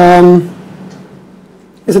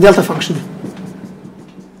is a delta function.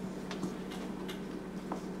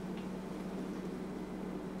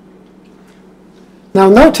 Now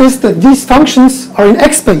notice that these functions are in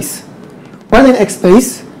x space. Why are they in x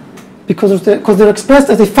space? Because they're expressed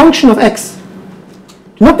as a function of x.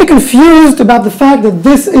 Do not be confused about the fact that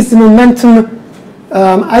this is the momentum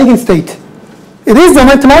eigenstate. It is the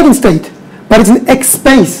momentum eigenstate, but it's in x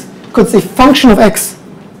space because it's a function of x.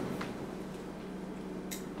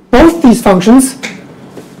 Both these functions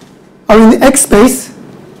are in the x space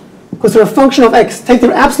because they're a function of x. Take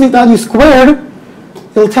their absolute value squared,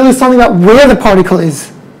 it'll tell you something about where the particle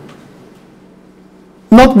is,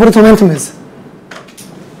 not what its momentum is.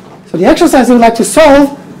 So the exercise we would like to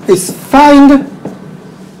solve is find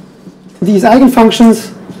these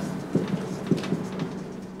eigenfunctions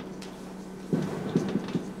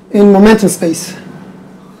in momentum space,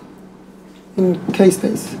 in K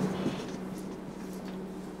space.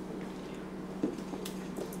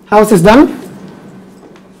 How is this done?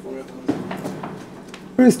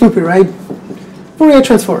 Very stupid, right? Fourier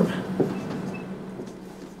transform.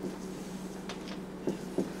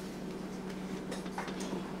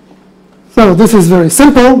 So this is very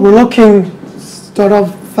simple. We're looking start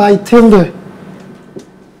off phi tilde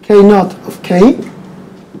k naught of k.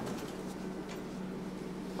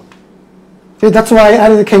 Okay, that's why I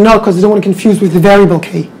added the k naught, because I don't want to confuse with the variable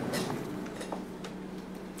k.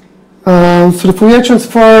 So the Fourier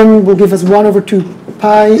transform will give us 1 over 2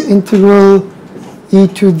 pi integral e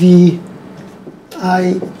to the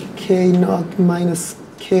I k naught minus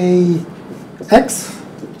k x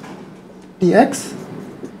dx.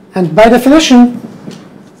 And by definition,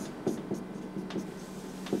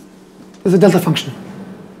 there's a delta function.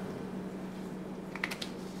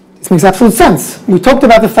 This makes absolute sense. We talked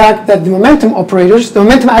about the fact that the momentum operators, the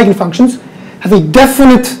momentum eigenfunctions, have a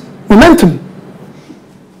definite momentum.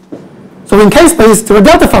 So in K-space, they're a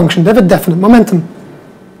delta function. They have a definite momentum.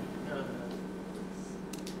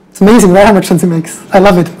 It's amazing, right, how much sense it makes. I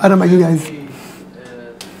love it. I don't know about you guys.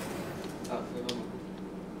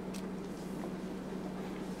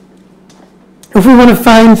 If we want to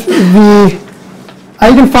find the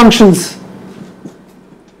eigenfunctions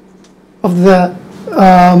of the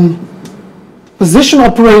position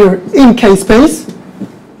operator in K-space,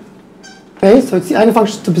 okay, so it's the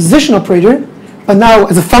eigenfunctions of the position operator, but now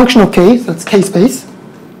as a function of K, so that's K-space,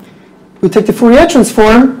 we take the Fourier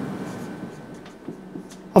transform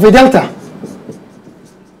of a delta.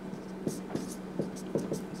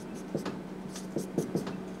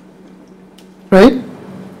 Right?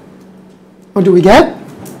 What do we get?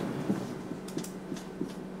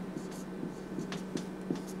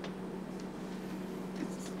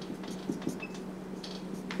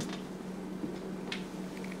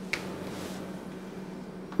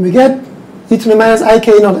 We get e to the minus I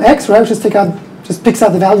k naught x, right? Which just picks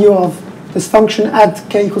out the value of this function at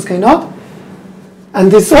k equals k naught.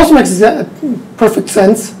 And this also makes perfect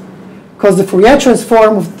sense, because the Fourier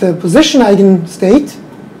transform of the position eigenstate,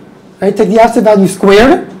 right? Take the absolute value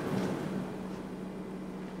squared.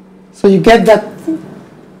 So you get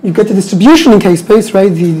the distribution in K-space,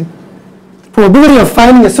 right? The probability of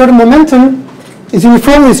finding a certain momentum is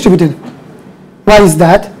uniformly distributed. Why is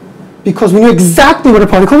that? Because we knew exactly what a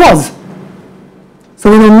particle was. So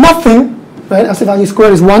we know nothing, right? Absolute value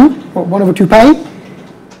squared is 1, or 1 over 2 pi.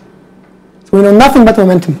 So we know nothing about the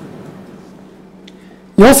momentum.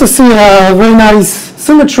 You also see a very nice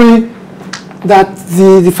symmetry that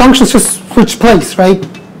the functions just switch place, right?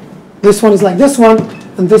 This one is like this one,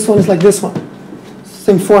 and this one is like this one.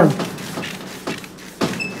 Same form.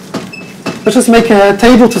 Let's just make a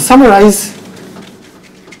table to summarize.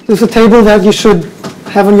 This is a table that you should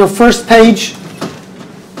have on your first page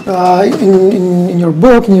in your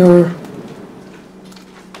book, in your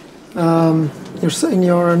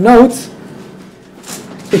notes.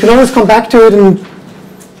 You can always come back to it and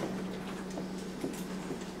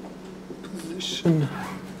position. You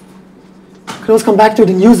can always come back to it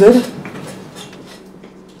and use it.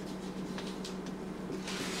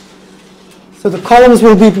 So the columns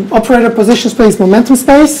will be operator position space, momentum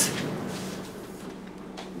space.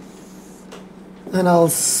 And I'll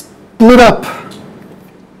split up.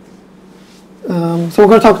 So we're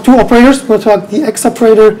going to talk two operators. We're going to talk the x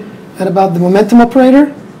operator and about the momentum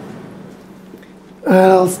operator. And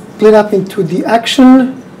I'll split up into the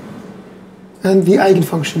action and the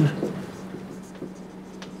eigenfunction.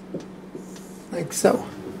 Like so.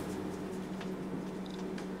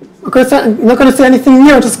 I'm not going to say anything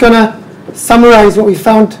new. I'm just going to summarize what we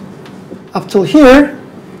found up till here.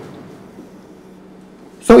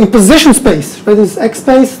 So in position space, right, this is x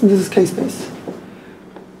space and this is k space.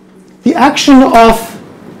 The action of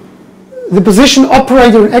the position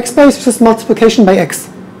operator in x space is just multiplication by x.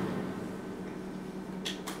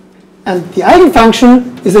 And the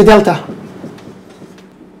eigenfunction is a delta.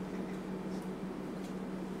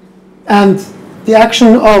 And the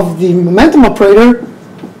action of the momentum operator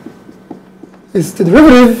is the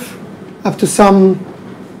derivative up to some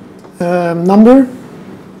number.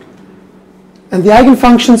 And the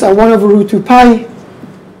eigenfunctions are 1 over root 2 pi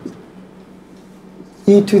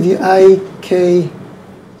e to the I k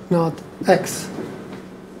naught x.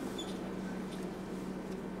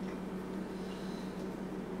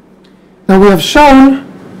 Now we have shown,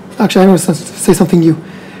 actually I'm going to say something new,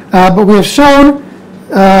 but we have shown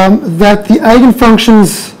that the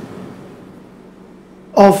eigenfunctions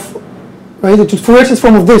of, right, the Fourier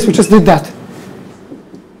transform of this, we just did that.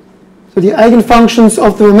 So the eigenfunctions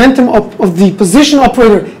of the momentum of the position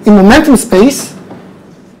operator in momentum space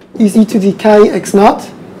is e to the chi x naught. I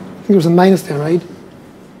think there's a minus there, right?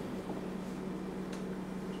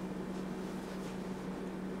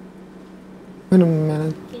 Wait a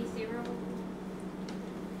minute.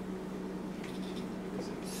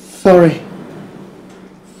 Sorry.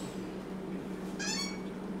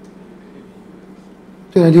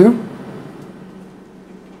 What did I do?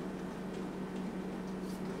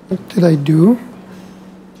 What did I do?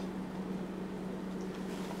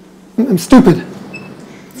 I'm stupid.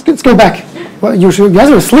 Let's go back. Well, you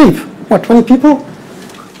guys are asleep. What, 20 people?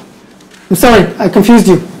 I'm sorry, I confused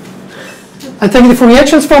you. I'm taking the Fourier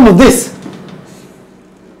transform of this.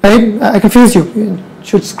 Right? I confused you. You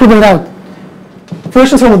should scribble it out. Fourier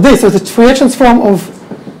transform of this. So it's the Fourier transform of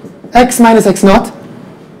x minus x naught.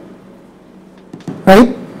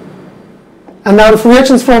 Right? And now the Fourier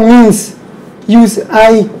transform means use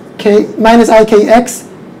minus ikx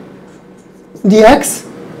dx.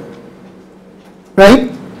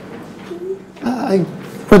 Right? I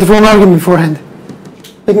put the wrong argument beforehand.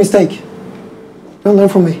 Big mistake. Don't learn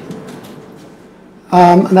from me.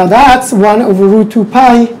 Now that's 1 over root 2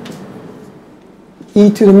 pi e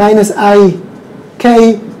to the minus I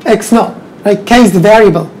k x naught. Right? K is the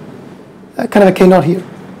variable. Kind of a k naught here.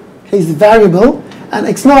 K is the variable, and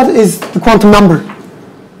x naught is the quantum number.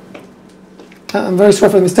 I'm very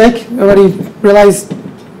sorry for the mistake. I already realized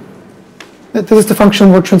that this is the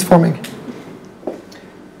function we're transforming.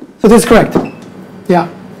 So this is correct. Yeah.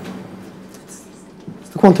 It's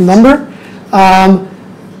the quantum number.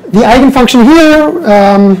 The eigenfunction here,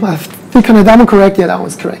 I think on that one correct. Yeah, that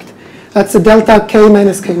one's correct. That's the delta k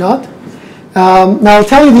minus k naught. Now I'll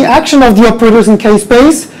tell you the action of the operators in k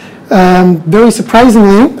space. Very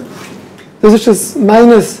surprisingly, this is just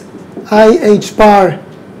minus I h bar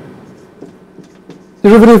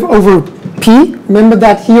derivative over p. Remember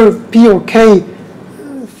that here, p or k,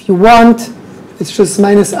 if you want, it's just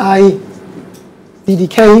minus I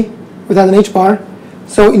ddk without an h bar.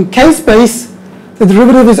 So in k space, the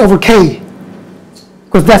derivative is over k,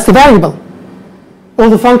 because that's the variable. All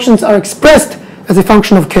the functions are expressed as a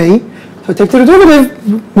function of k, so take the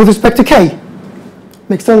derivative with respect to k.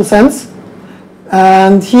 Makes total sense.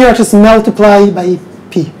 And here I just multiply by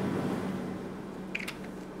p.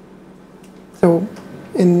 So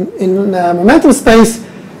in momentum space,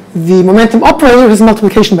 the momentum operator is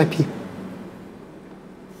multiplication by p.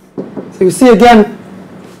 So you see again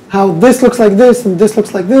how this looks like this and this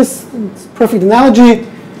looks like this. It's a perfect analogy.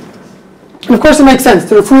 And of course it makes sense.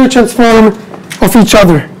 They're a Fourier transform of each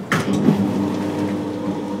other.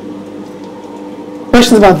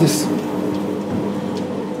 Questions about this?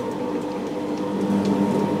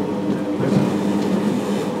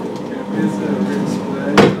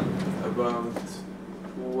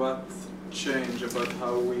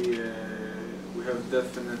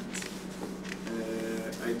 Definite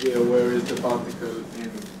idea where is the particle in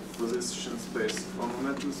position space from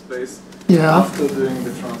momentum space after doing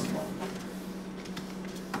the transform.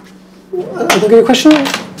 I don't get a question.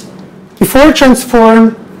 Before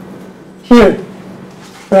transform here,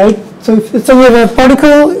 right? So you have a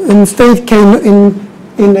particle in state k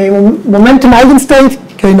in a momentum eigenstate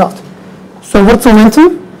k naught. So what's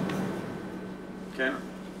momentum? K naught.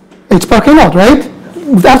 H bar k naught, right?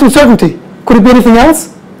 With absolute certainty. Could it be anything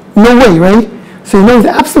else? No way, right? So you know with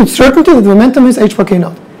absolute certainty that the momentum is h bar k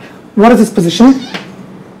naught. What is its position?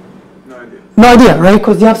 No idea. No idea, right?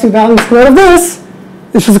 Because the absolute value square of this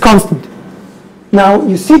is just a constant. Now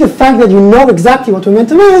you see the fact that you know exactly what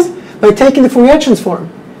momentum is by taking the Fourier transform.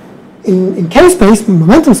 In k space, in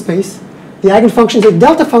momentum space, the eigenfunction is a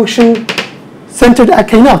delta function centered at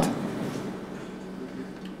k naught.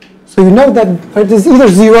 So you know that it is either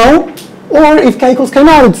 0 or if k equals k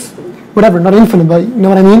naught, it's whatever, not infinite, but you know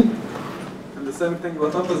what I mean? And the same thing,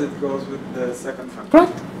 what opposite goes with the second function.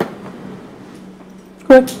 Correct.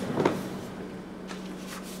 Correct.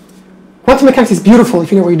 Quantum mechanics is beautiful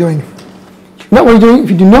if you know what you're doing. If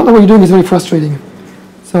you do not know what you're doing, it's very frustrating.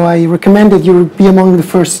 So I recommend that you be among the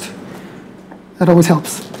first. That always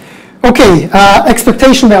helps. Okay,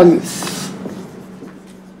 expectation values.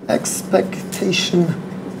 Expectation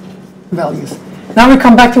values. Now we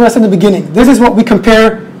come back to us in the beginning. This is what we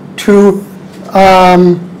compare to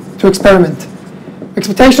experiment.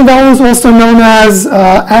 Expectation values, also known as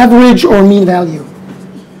average or mean value.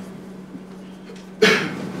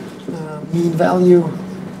 Mean value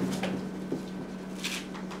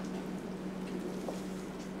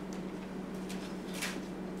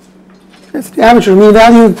That's the average or mean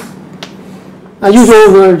value. I use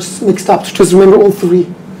all words mixed up to just remember all three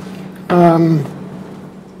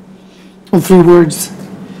words.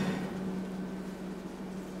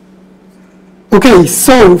 Okay,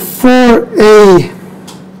 so so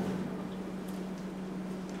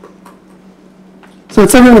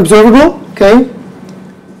it's an observable, okay?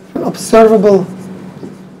 An observable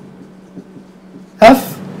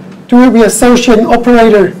f. To it we associate an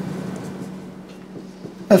operator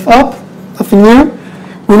f up, nothing new.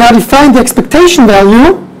 We now define the expectation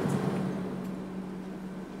value.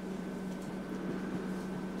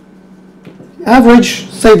 Average,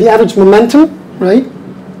 say the average momentum, right?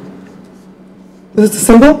 This is the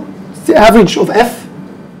symbol. It's the average of f,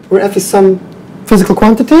 where f is some physical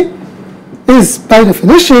quantity, is by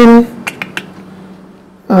definition,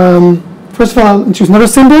 first of all, I'll choose another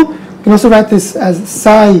symbol. You can also write this as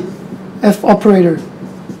psi f operator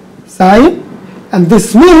psi. And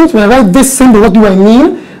this means, when I write this symbol, what do I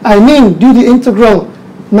mean? I mean, do the integral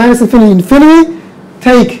minus infinity infinity,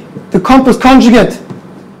 take the composite conjugate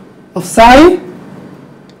of psi,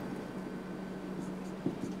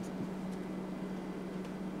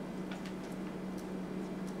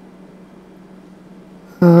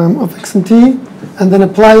 of x and t, and then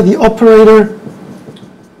apply the operator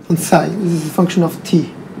on psi. This is a function of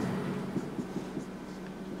t.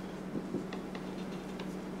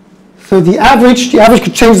 So the average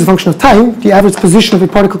could change as a function of time. The average position of a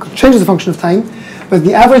particle could change as a function of time. But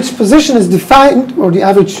the average position is defined, or the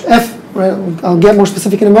average f, right, I'll get more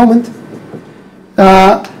specific in a moment,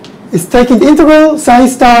 is taking the integral psi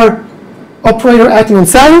star operator acting on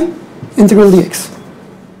psi, integral dx.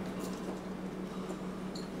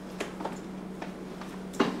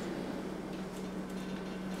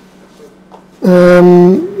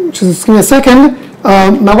 Just give me a second.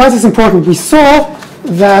 Now why is this important? We saw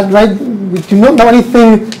that, right, we do not know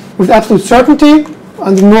anything with absolute certainty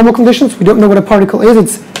under normal conditions. We don't know what a particle is.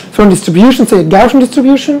 It's through a distribution, say a Gaussian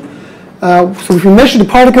distribution. So if we measure the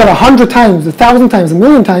particle 100 times, 1,000 times,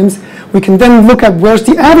 1,000,000 times, we can then look at where's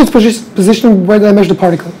the average position where did I measure the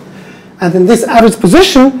particle. And then this average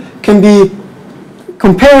position can be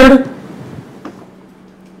compared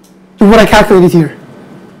to what I calculated here.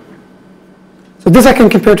 So this I can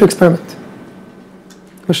compare to experiment.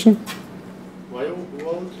 Question? Why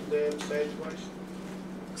wrote the psi twice?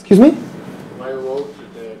 Excuse me? Why wrote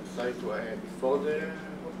the psi twice before the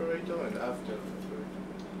operator and after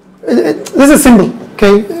the operator? This is a symbol,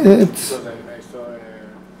 okay? It's Because I saw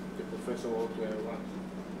the professor wrote once.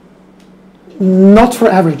 not for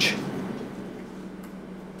average.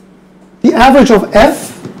 The average of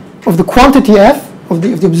f, of the quantity f, of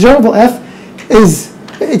the observable f, is,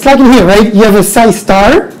 it's like in here, right? You have a psi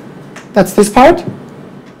star, that's this part.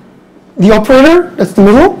 The operator, that's the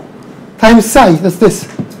middle, times psi, that's this.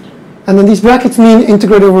 And then these brackets mean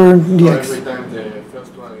integrate over dx. So every time the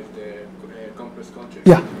first one is the compressed conjugate?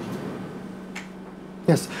 Yeah.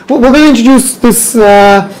 Yes. Well, we're going to introduce this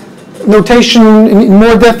notation in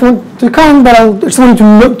more depth to come, but I just want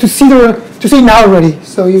you to see it now already,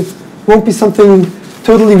 so you won't be something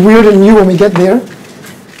totally weird and new when we get there.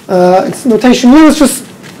 It's notation new. It's just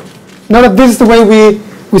now that this is the way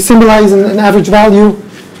we symbolize an average value.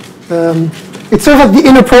 It's sort of like the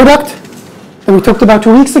inner product that we talked about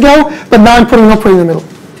 2 weeks ago, but now I'm putting an operator in the middle.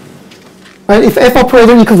 Right? If f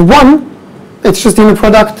operator equals 1, it's just the inner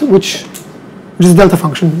product, which is a delta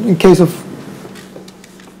function in case of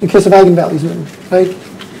eigenvalues, right?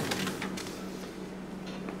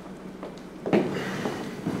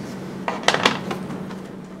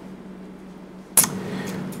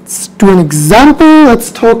 Let's do an example.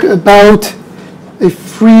 Let's talk about a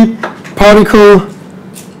free particle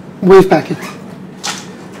wave packet.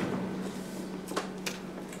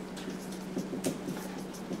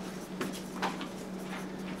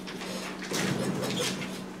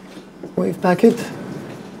 Wave packet.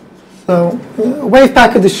 So wave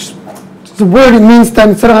packet is the word. It means that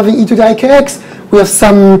instead of having e to the ikx, we have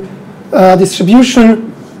some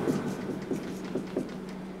distribution.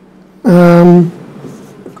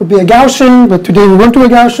 Could be a Gaussian, but today we won't do a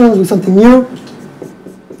Gaussian. We'll do something new.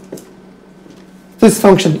 This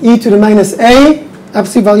function, e to the minus a,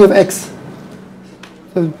 absolute value of x.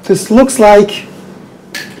 So this looks like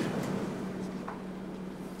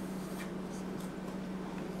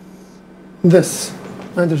this.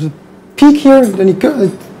 Right, there's a peak here, then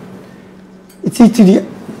it's e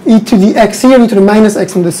to the x here, e to the minus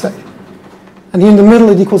x on this side. And here in the middle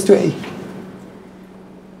it equals to a.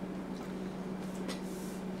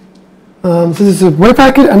 So this is a wave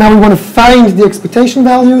packet, and now we want to find the expectation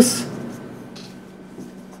values.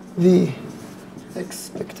 The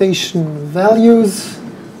expectation values.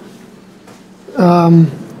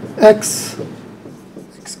 x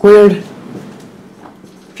squared,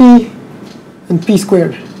 p, and p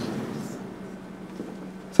squared.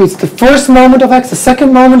 So it's the first moment of x, the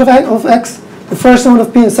second moment of x, the first moment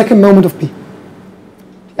of p, and the second moment of p.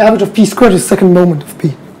 The average of p squared is the second moment of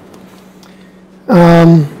p.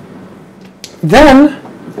 Then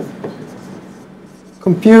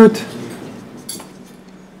compute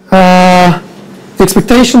the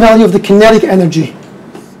expectation value of the kinetic energy.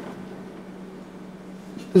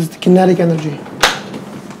 This is the kinetic energy.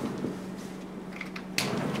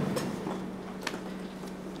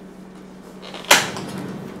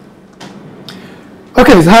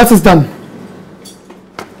 Okay, so how is this done?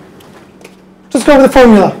 Just go over the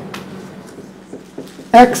formula.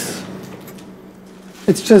 X,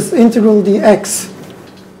 it's just integral dx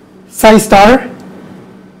psi star.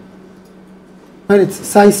 Right, it's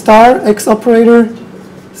psi star, x operator,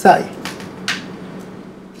 psi.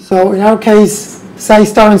 So in our case, psi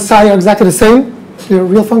star and psi are exactly the same. They're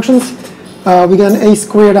real functions. We get an a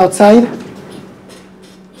squared outside.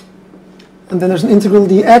 And then there's an integral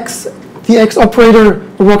dx. The x operator,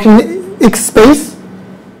 we're working in x space.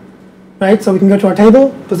 Right, so we can go to our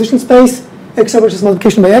table, position space, x operator is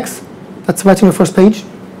multiplication by x. That's right on the first page.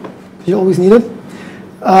 You always need it.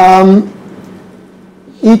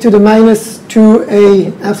 E to the minus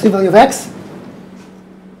 2a absolute value of x.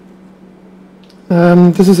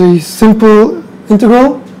 This is a simple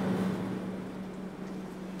integral.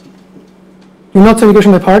 Do not say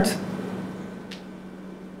integration by parts.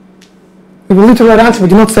 We will lead to the right answer, but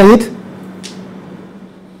do not say it.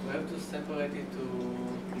 We have to separate it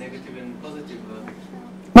to negative and positive values.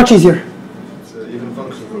 Much easier. It's an even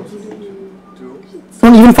function. It's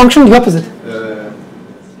not an even function, the opposite.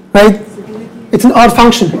 Right? It's an odd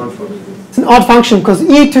function. It's an odd function because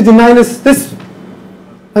e to the minus this,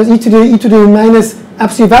 e to the minus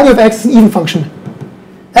absolute value of x is an even function.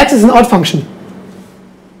 X is an odd function.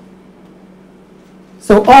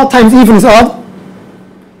 So odd times even is odd.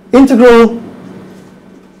 Integral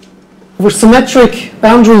over symmetric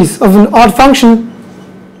boundaries of an odd function,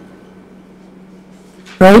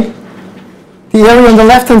 right? The area on the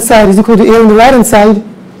left-hand side is equal to the area on the right-hand side.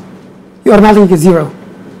 You automatically get 0.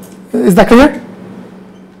 Is that clear?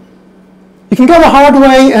 You can go the hard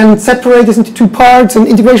way and separate this into two parts and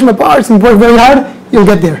integration by parts and work very hard. You'll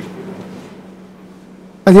get there.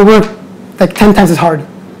 But you work like 10 times as hard.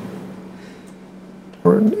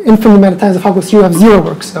 Or an infinite amount of times if how you have 0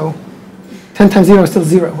 work. So 10 times 0 is still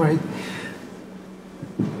 0, right?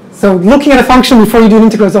 So looking at a function before you do an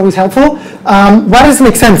integral is always helpful. Why does it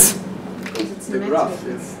make sense? The graph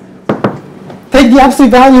is. Take the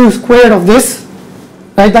absolute value squared of this,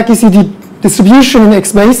 right? That gives you the distribution in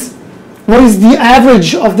x base. What is the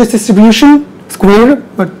average of this distribution? Squared,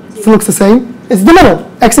 but it looks the same. It's the middle,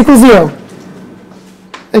 x equals 0.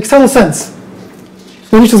 Makes total sense.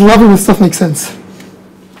 Don't you just love it when stuff makes sense?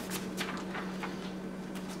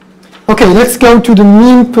 Okay, let's go to the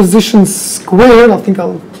mean position squared. I think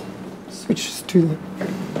I'll switch to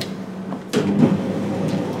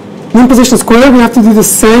mean position squared. We have to do the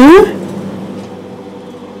same.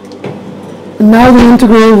 And now the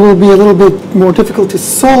integral will be a little bit more difficult to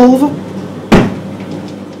solve.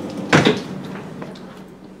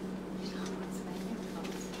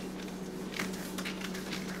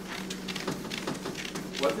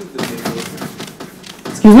 What is the mean?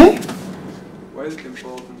 Excuse me? Why is it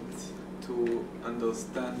important to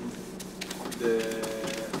understand the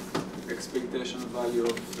expectation value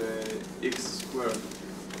of x squared?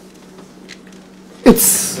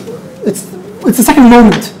 It's the second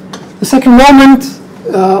moment. The second moment,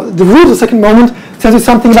 the root of the second moment tells you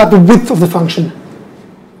something about the width of the function.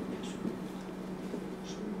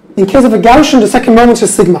 In case of a Gaussian, the second moment is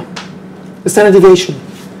just sigma, the standard deviation.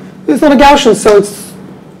 It's not a Gaussian, so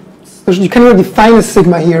you can't really define a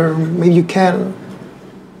sigma here. Maybe you can.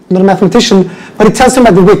 I'm not a mathematician, but it tells you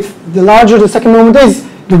about the width. The larger the second moment is,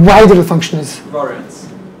 the wider the function is. Variance.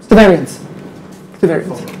 It's the variance. It's the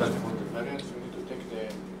variance. For the variance, we need to take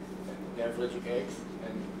the average x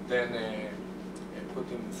and then put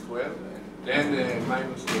in square and then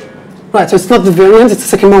minus the. Right, so it's not the variance, it's the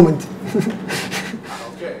second moment.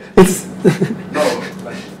 Okay. It's No,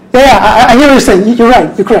 but yeah, I hear what you're saying. You're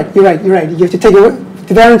right. You're correct. You're right. You're right. You have to take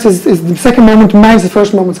the variance is the second moment minus the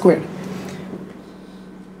first moment squared.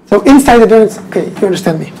 So inside the variance, okay, you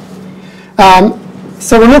understand me.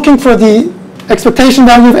 So we're looking for the expectation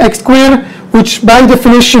value of x squared, which by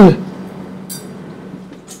definition,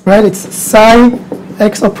 right, it's psi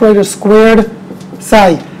x operator squared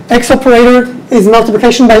psi. X operator is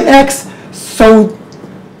multiplication by x, so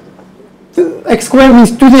x squared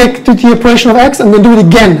means do the operation of x and then do it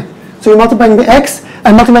again So you're multiplying by x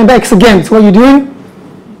and multiplying by x again. So what are you doing?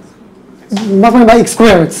 Multiplying by x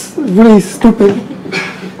squared. It's really stupid.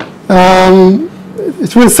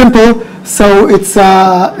 It's really simple. So it's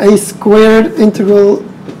a squared integral,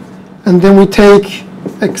 and then we take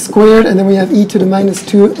x squared, and then we have e to the minus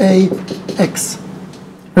 2ax,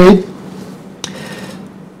 right?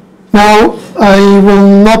 Now, I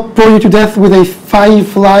will not bore you to death with a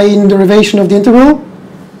 5-line derivation of the integral,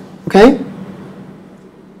 okay?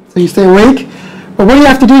 So you stay awake. But what you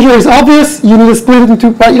have to do here is obvious. You need to split it into,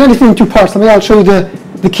 you don't need to split it into parts. I'll show you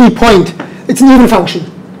the key point. It's an even function.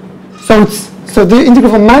 So the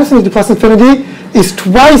integral from minus infinity to plus infinity is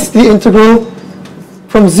twice the integral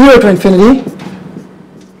from 0 to infinity,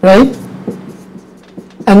 right?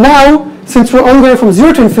 And now, since we're only going from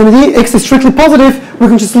 0 to infinity, x is strictly positive, we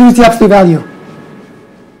can just lose the absolute value.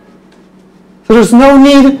 So there's no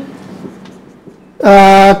need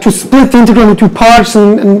to split the integral into two parts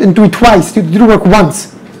and do it twice, do the work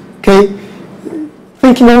once, okay?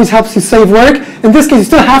 Thinking always helps you save work. In this case, you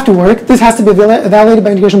still have to work. This has to be evaluated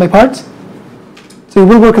by integration by parts. So it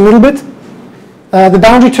will work a little bit. The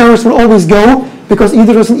boundary terms will always go, because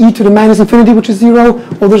either there's an e to the minus infinity, which is 0,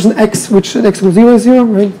 or there's an x, which x equals 0 is 0,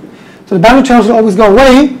 right? So the boundary terms will always go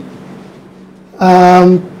away.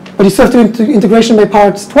 But you still have to do integration by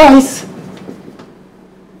parts twice.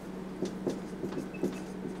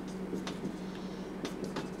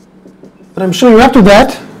 But I'm sure you're up to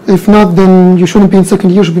that. If not, then you shouldn't be in second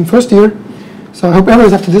year, you should be in first year. So I hope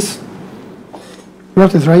everyone's up to this. You're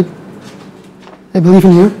up to this, right? I believe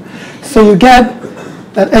in you. So you get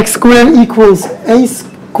that x squared equals a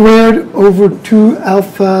squared over 2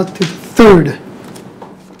 alpha to the third.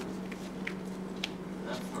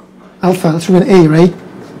 Alpha, that should be an a, right?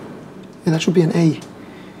 Yeah, that should be an a.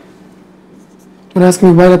 Don't ask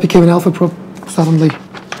me why that became an alpha suddenly.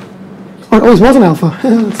 Oh, it always was an alpha.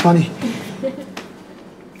 That's funny.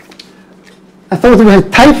 I thought if I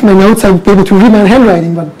had typed my notes, I would be able to read my own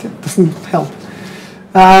handwriting, but it doesn't help.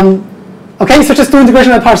 Okay, so just do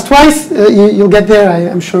integration by parts twice. You'll get there.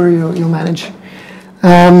 I'm sure you'll manage.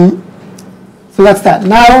 So that's that.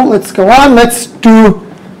 Now let's go on. Let's do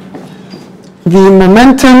the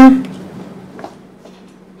momentum.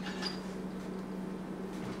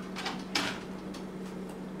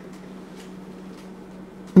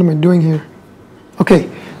 What am I doing here? Okay,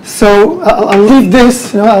 so I'll leave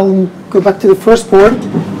this. I'll go back to the first board.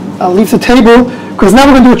 I'll leave the table, because now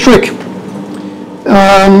we're going to do a trick.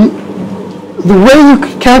 The way you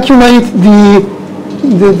calculate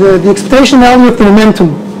the expectation value of the momentum.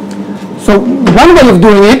 So one way of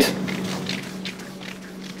doing it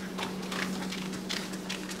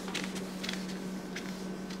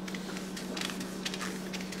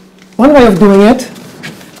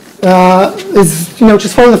is,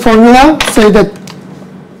 just follow the formula. Say that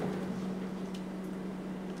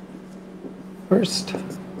first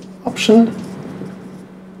option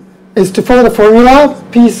is to follow the formula.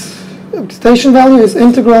 P's excitation value is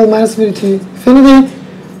integral minus infinity to infinity.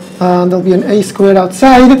 There'll be an a squared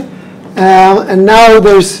outside. And now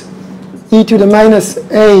there's e to the minus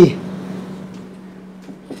a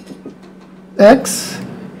x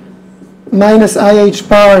minus ih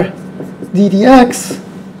bar ddx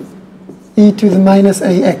e to the minus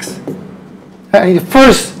ax. I need to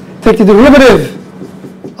first take the derivative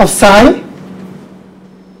of psi,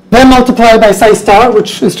 then multiply by psi star,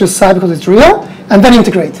 which is just psi because it's real, and then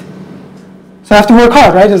integrate. So I have to work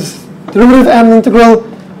hard, right? There's derivative and integral.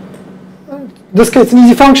 In this case, it's an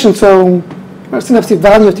easy function, so there's an absolute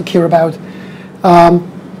value to care about.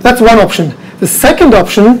 That's one option. The second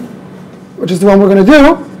option, which is the one we're going to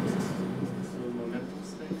do,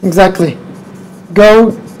 exactly,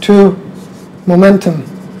 go to momentum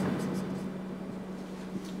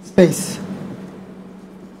space.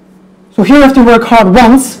 So here you have to work hard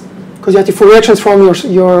once, because you have to Fourier transform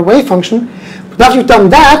your wave function. But after you've done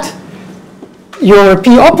that, your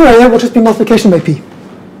p operator will just be multiplication by p.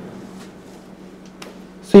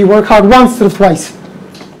 So you work hard once instead of twice.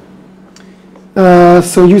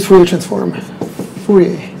 So use Fourier transform.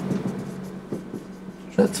 Fourier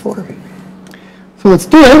transform. So let's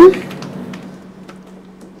do it.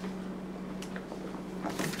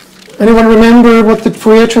 Anyone remember what the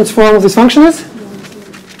Fourier transform of this function is?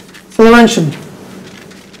 So Laurentian.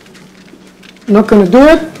 Not going to do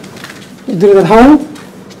it. You did it at home.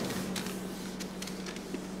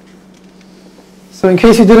 So in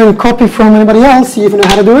case you didn't copy from anybody else, you even know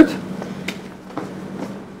how to do it.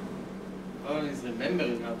 Always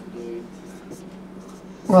remembering how to do it.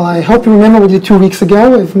 Well, I hope you remember what we did 2 weeks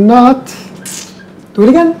ago. If not, do it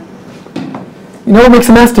again. You know what makes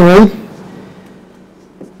a master, right?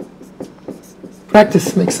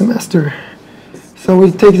 Practice makes a master. So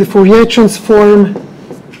we take the Fourier transform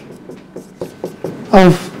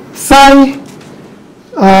of psi,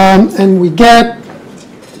 and we get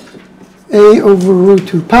a over root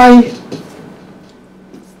 2 pi,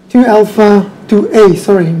 2 alpha, 2a,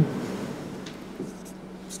 sorry.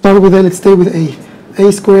 Start with a, let's stay with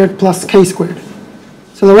a squared plus k squared.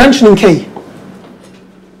 So Lorentzian in k.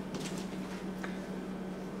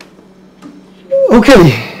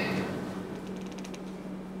 Okay.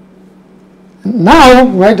 Now,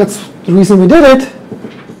 right, that's the reason we did it.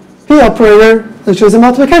 P operator, which is a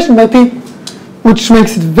multiplication by p, which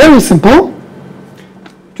makes it very simple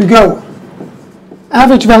to go.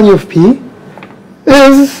 Average value of p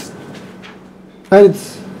is, right,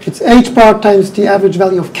 it's h bar times the average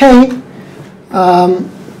value of k. So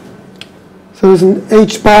there's an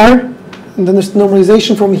h bar, and then there's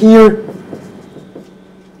normalization from here,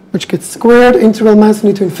 which gets squared, integral minus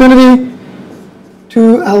to infinity,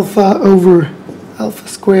 2 alpha over alpha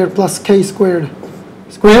squared plus k squared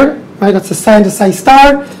squared, right? That's the sine to psi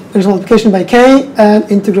star. There's multiplication by k and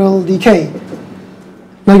integral dk.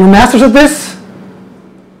 Now you're masters of this.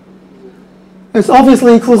 It's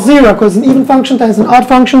obviously equals 0 because an even function times an odd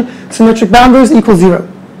function, symmetric boundaries equals 0.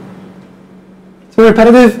 It's very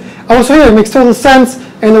repetitive. Also here, it makes total sense.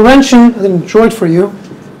 And Lorentzian, I didn't draw it for you,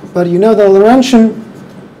 but you know that Lorentzian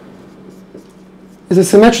is a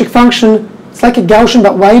symmetric function. It's like a Gaussian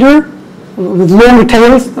but wider, with longer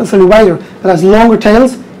tails, not necessarily wider, but has longer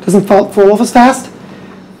tails, doesn't fall off as fast.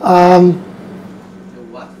 The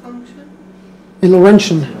what function? A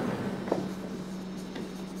Lorentzian.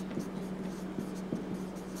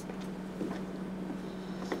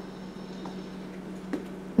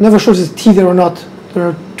 Never sure if it's T there or not. There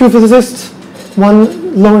are two physicists,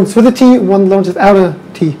 one Lorentz with a T, one Lorentz without a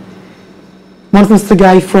T. One was the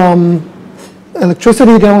guy from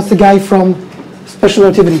electricity, the other was the guy from special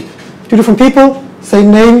relativity. Two different people, same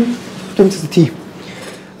name, difference is the T.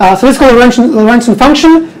 So this is called a Lorentzian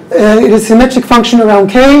function. It is a symmetric function around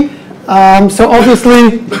K. So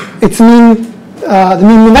obviously its mean, the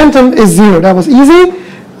mean momentum is 0. That was easy.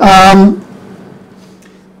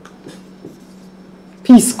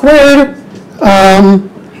 P squared.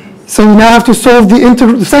 So we now have to solve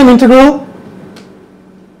the same integral,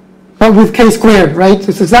 but with k squared, right?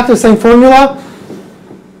 It's exactly the same formula.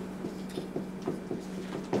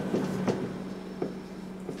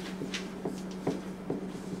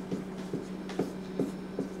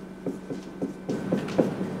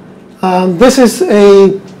 This is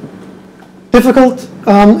a difficult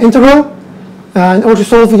integral. In order to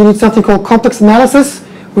solve it, you need something called complex analysis,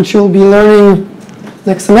 which you'll be learning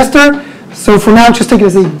next semester. So for now, just take it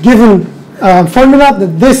as a given formula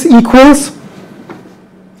that this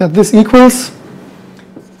equals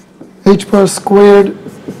h bar squared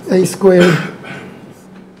a squared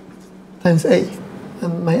times a.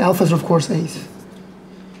 And my alphas are, of course, a's.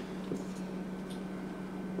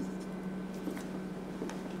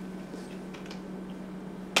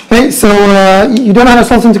 Okay, so you don't know how to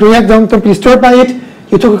solve this integral yet. Don't be disturbed by it.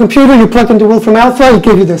 You took a computer, you plugged into Wolfram Alpha, it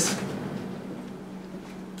gave you this.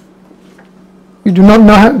 You do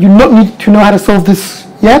not need to know how to solve this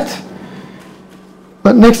yet,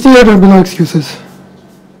 but next year there will be no excuses.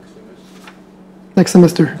 Next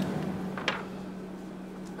semester.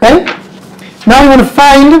 Okay? Now we want to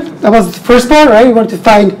find, that was the first part, right? We want to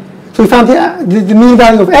find, so we found the mean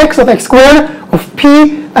value of x squared, of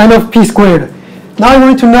p, and of p squared. Now we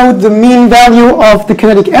want to know the mean value of the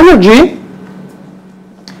kinetic energy,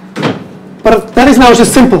 but that is now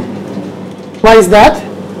just simple. Why is that?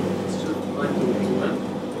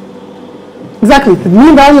 Exactly, the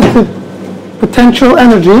mean value of the potential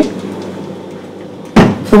energy.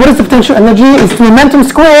 So what is the potential energy? It's the momentum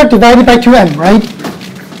squared divided by 2m, right?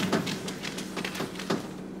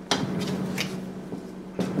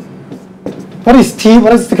 What is T?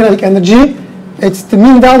 What is the kinetic energy? It's the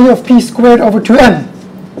mean value of p squared over 2m.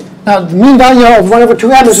 Now the mean value of 1 over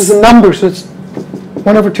 2m is just a number, so it's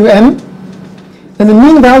 1 over 2m. Then the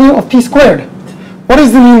mean value of p squared. What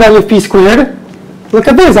is the mean value of p squared? Look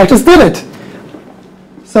at this, I just did it.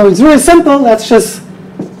 So it's really simple. That's just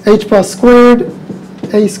h bar squared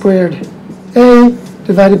a squared a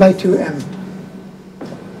divided by 2m.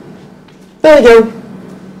 There you go.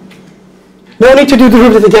 No need to do the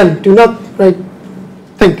derivative again. Do not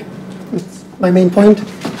think. That's my main point.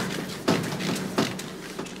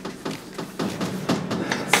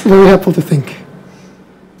 It's very helpful to think.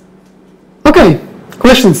 Okay,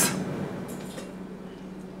 questions?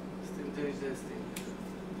 Still digesting.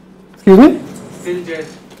 Excuse me? Still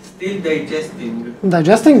digesting.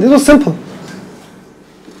 Digesting? This was simple.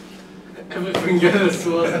 Everything else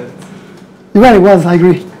wasn't. You You're right, it was, I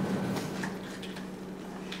agree.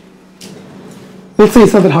 We'll see,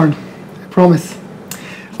 it's a bit hard, I promise.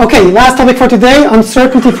 Okay, last topic for today,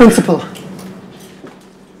 uncertainty principle.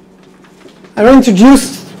 I already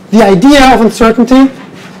introduced the idea of uncertainty.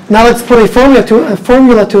 Now let's put a formula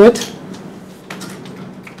to it.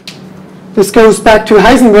 This goes back to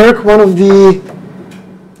Heisenberg, one of the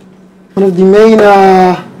main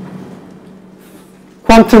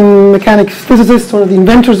quantum mechanics physicists, one of the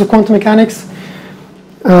inventors of quantum mechanics,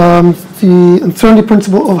 the uncertainty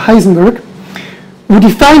principle of Heisenberg. We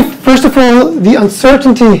define, first of all, the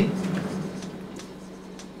uncertainty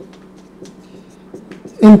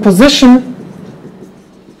in position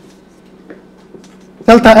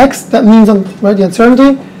delta x. That means the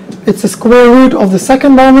uncertainty. It's the square root of the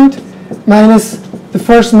second moment minus the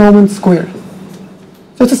first moment squared.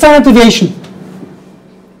 So it's a standard deviation.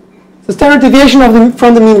 It's a standard deviation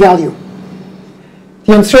from the mean value.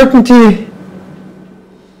 The uncertainty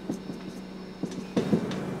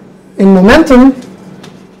in momentum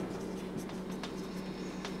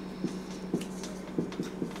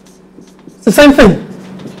it's the same thing.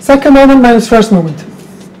 Second moment minus first moment.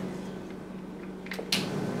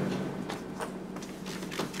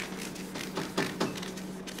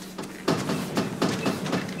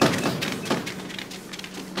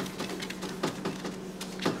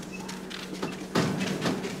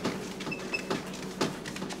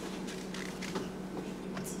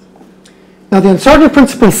 Now the uncertainty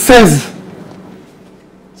principle says,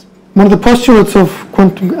 one of the postulates of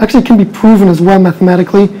quantum, actually can be proven as well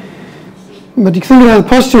mathematically, but you think about the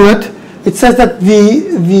postulate, it says that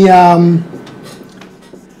the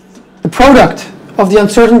product of the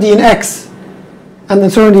uncertainty in x and the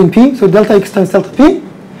uncertainty in p, so delta x times delta p,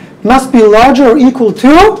 must be larger or equal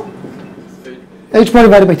to h bar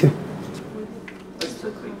divided by 2.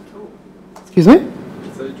 Excuse me?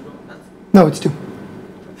 No, it's 2.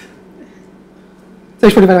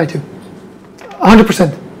 H bar divided by 2.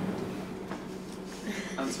 100%.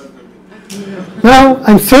 No,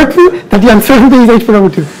 I'm certain that the uncertainty is h bar over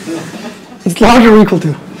 2. It's larger or equal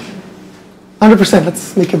to. 100%.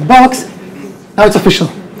 Let's make a box. Now it's official.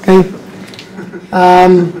 Okay.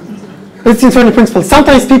 It's the uncertainty principle.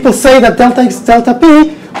 Sometimes people say that delta x delta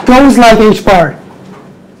p goes like h bar.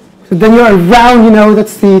 So then you're around,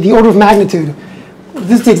 that's the order of magnitude.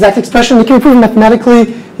 This is the exact expression. It can be proven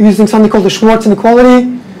mathematically using something called the Schwartz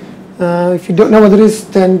inequality. If you don't know what it is,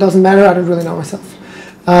 then it doesn't matter. I don't really know myself.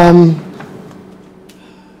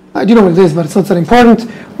 I do know what it is, but it's not that important.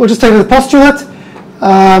 We'll just take the postulate.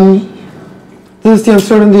 This is the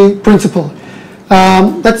uncertainty principle.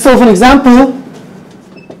 Let's solve an example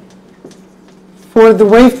for the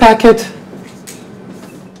wave packet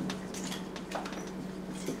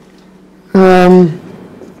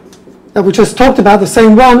that we just talked about, the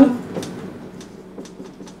same one.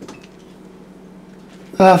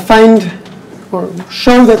 Find or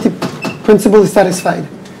show that the principle is satisfied.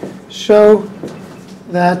 Show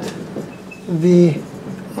that the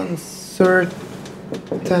uncertainty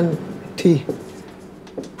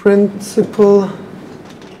principle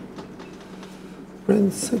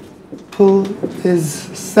is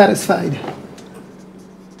satisfied.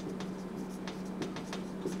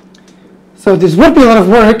 So this would be a lot of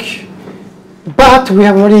work, but we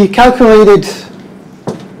have already calculated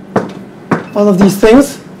all of these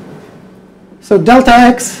things. So delta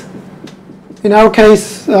x, in our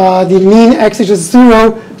case, the mean x is just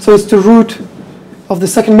 0, so it's the root of the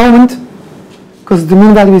second moment, because the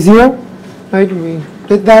mean value is 0, right? We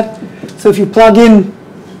did that. So if you plug in,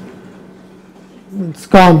 it's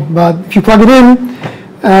gone, but if you plug it in,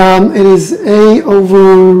 it is a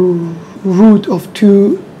over root of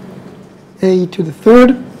 2a to the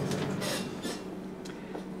third.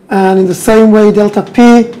 And in the same way, delta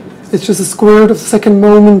p, it's just the square root of the second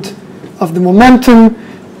moment of the momentum.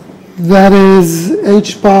 That is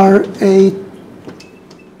h bar a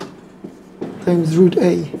times root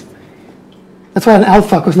a. That's why an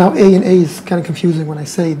alpha, because now a and a is kind of confusing when I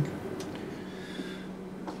say it.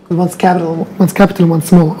 One's capital, one's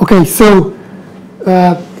small. Okay, so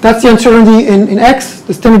that's the uncertainty in x,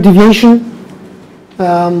 the standard deviation,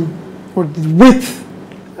 or the width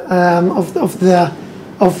of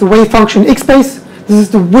the wave function in x space. This is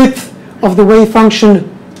the width of the wave function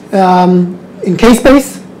in k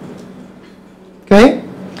space. Okay,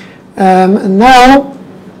 and now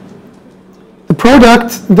the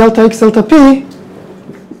product delta x delta p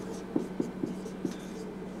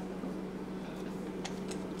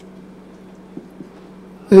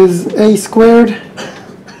is a squared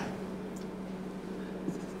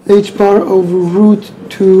h bar over root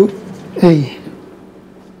 2a.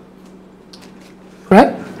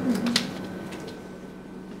 Right?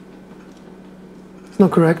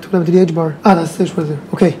 not correct. What happened to the h bar? Ah, that's the h bar there.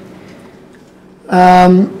 Okay.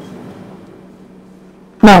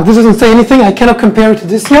 Now, this doesn't say anything. I cannot compare it to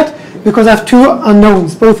this yet because I have two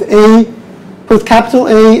unknowns, both capital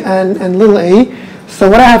A and little a. So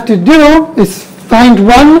what I have to do is find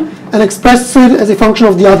one and express it as a function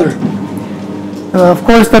of the other. Of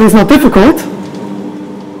course, that is not difficult.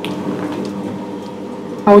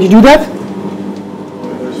 How would you do that?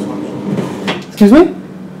 Excuse me?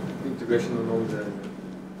 Integration of all the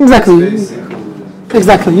Exactly.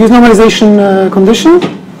 Exactly. Use normalization condition.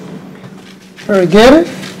 Very good.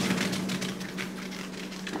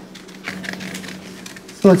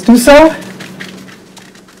 So let's do so.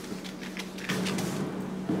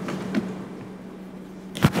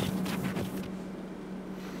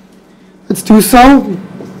 Let's do so.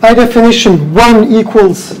 By definition, 1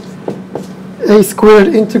 equals a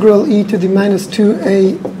squared integral e to the minus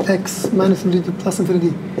 2ax minus infinity to plus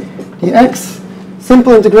infinity dx.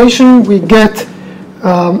 Simple integration, we get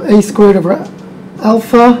a squared over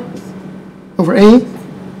alpha over a.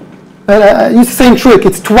 Use the same trick.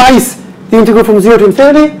 It's twice the integral from 0 to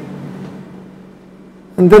infinity.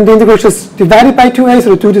 And then the integral is just divided by 2a,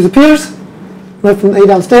 so the 2 disappears. Left from a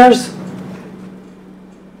downstairs.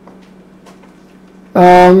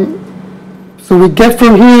 So we get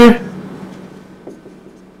from here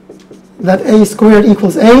that a squared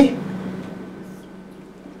equals a.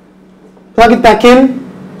 Plug it back in.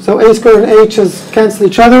 So a squared and h just cancel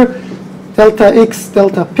each other. Delta x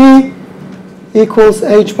delta p equals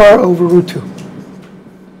h bar over root 2.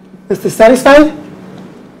 Is this satisfied?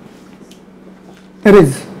 It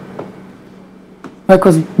is.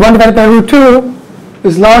 Because 1 divided by root 2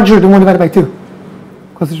 is larger than 1 divided by 2.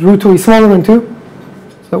 Because root 2 is smaller than 2.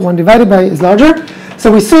 So 1 divided by is larger.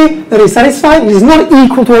 So we see that it is satisfied. It is not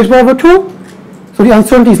equal to h bar over 2. So the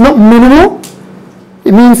uncertainty is not minimal.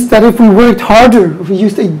 It means that if we worked harder, if we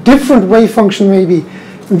used a different wave function maybe,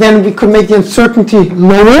 then we could make the uncertainty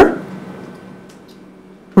lower.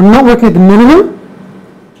 We're not working at the minimum.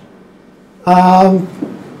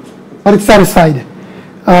 But it's satisfied.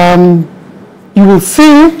 You will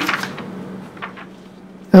see,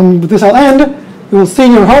 and with this I'll end, you will see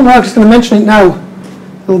in your homework, I'm just going to mention it now.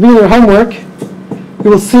 It will be in your homework. You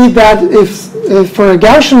will see that if for a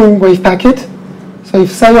Gaussian wave packet, so if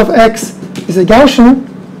psi of x is a Gaussian,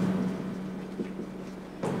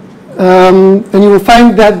 then you will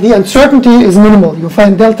find that the uncertainty is minimal. You'll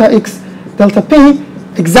find delta x, delta p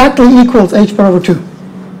exactly equals h bar over 2.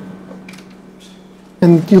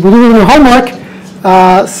 And you will do it in your homework,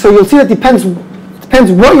 so you'll see that depends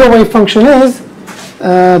what your wave function is,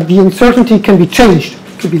 the uncertainty can be changed.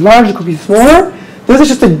 It could be large, it could be smaller. This is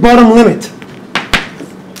just a bottom limit.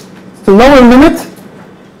 The lower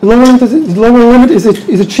limit is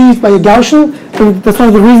achieved by a Gaussian, and that's one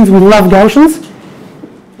of the reasons we love Gaussians,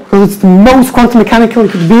 because it's the most quantum mechanical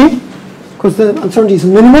it could be, because the uncertainty is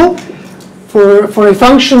minimal. For a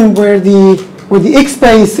function where the x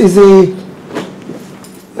space is a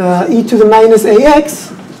e to the minus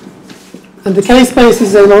ax, and the k space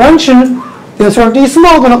is a Lorentzian, the uncertainty is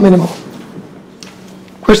small but not minimal.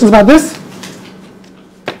 Questions about this?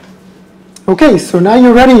 Okay, so now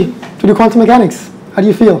you're ready to do quantum mechanics. How do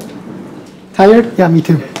you feel? Tired? Yeah, me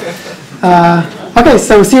too. Okay,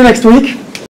 so see you next week.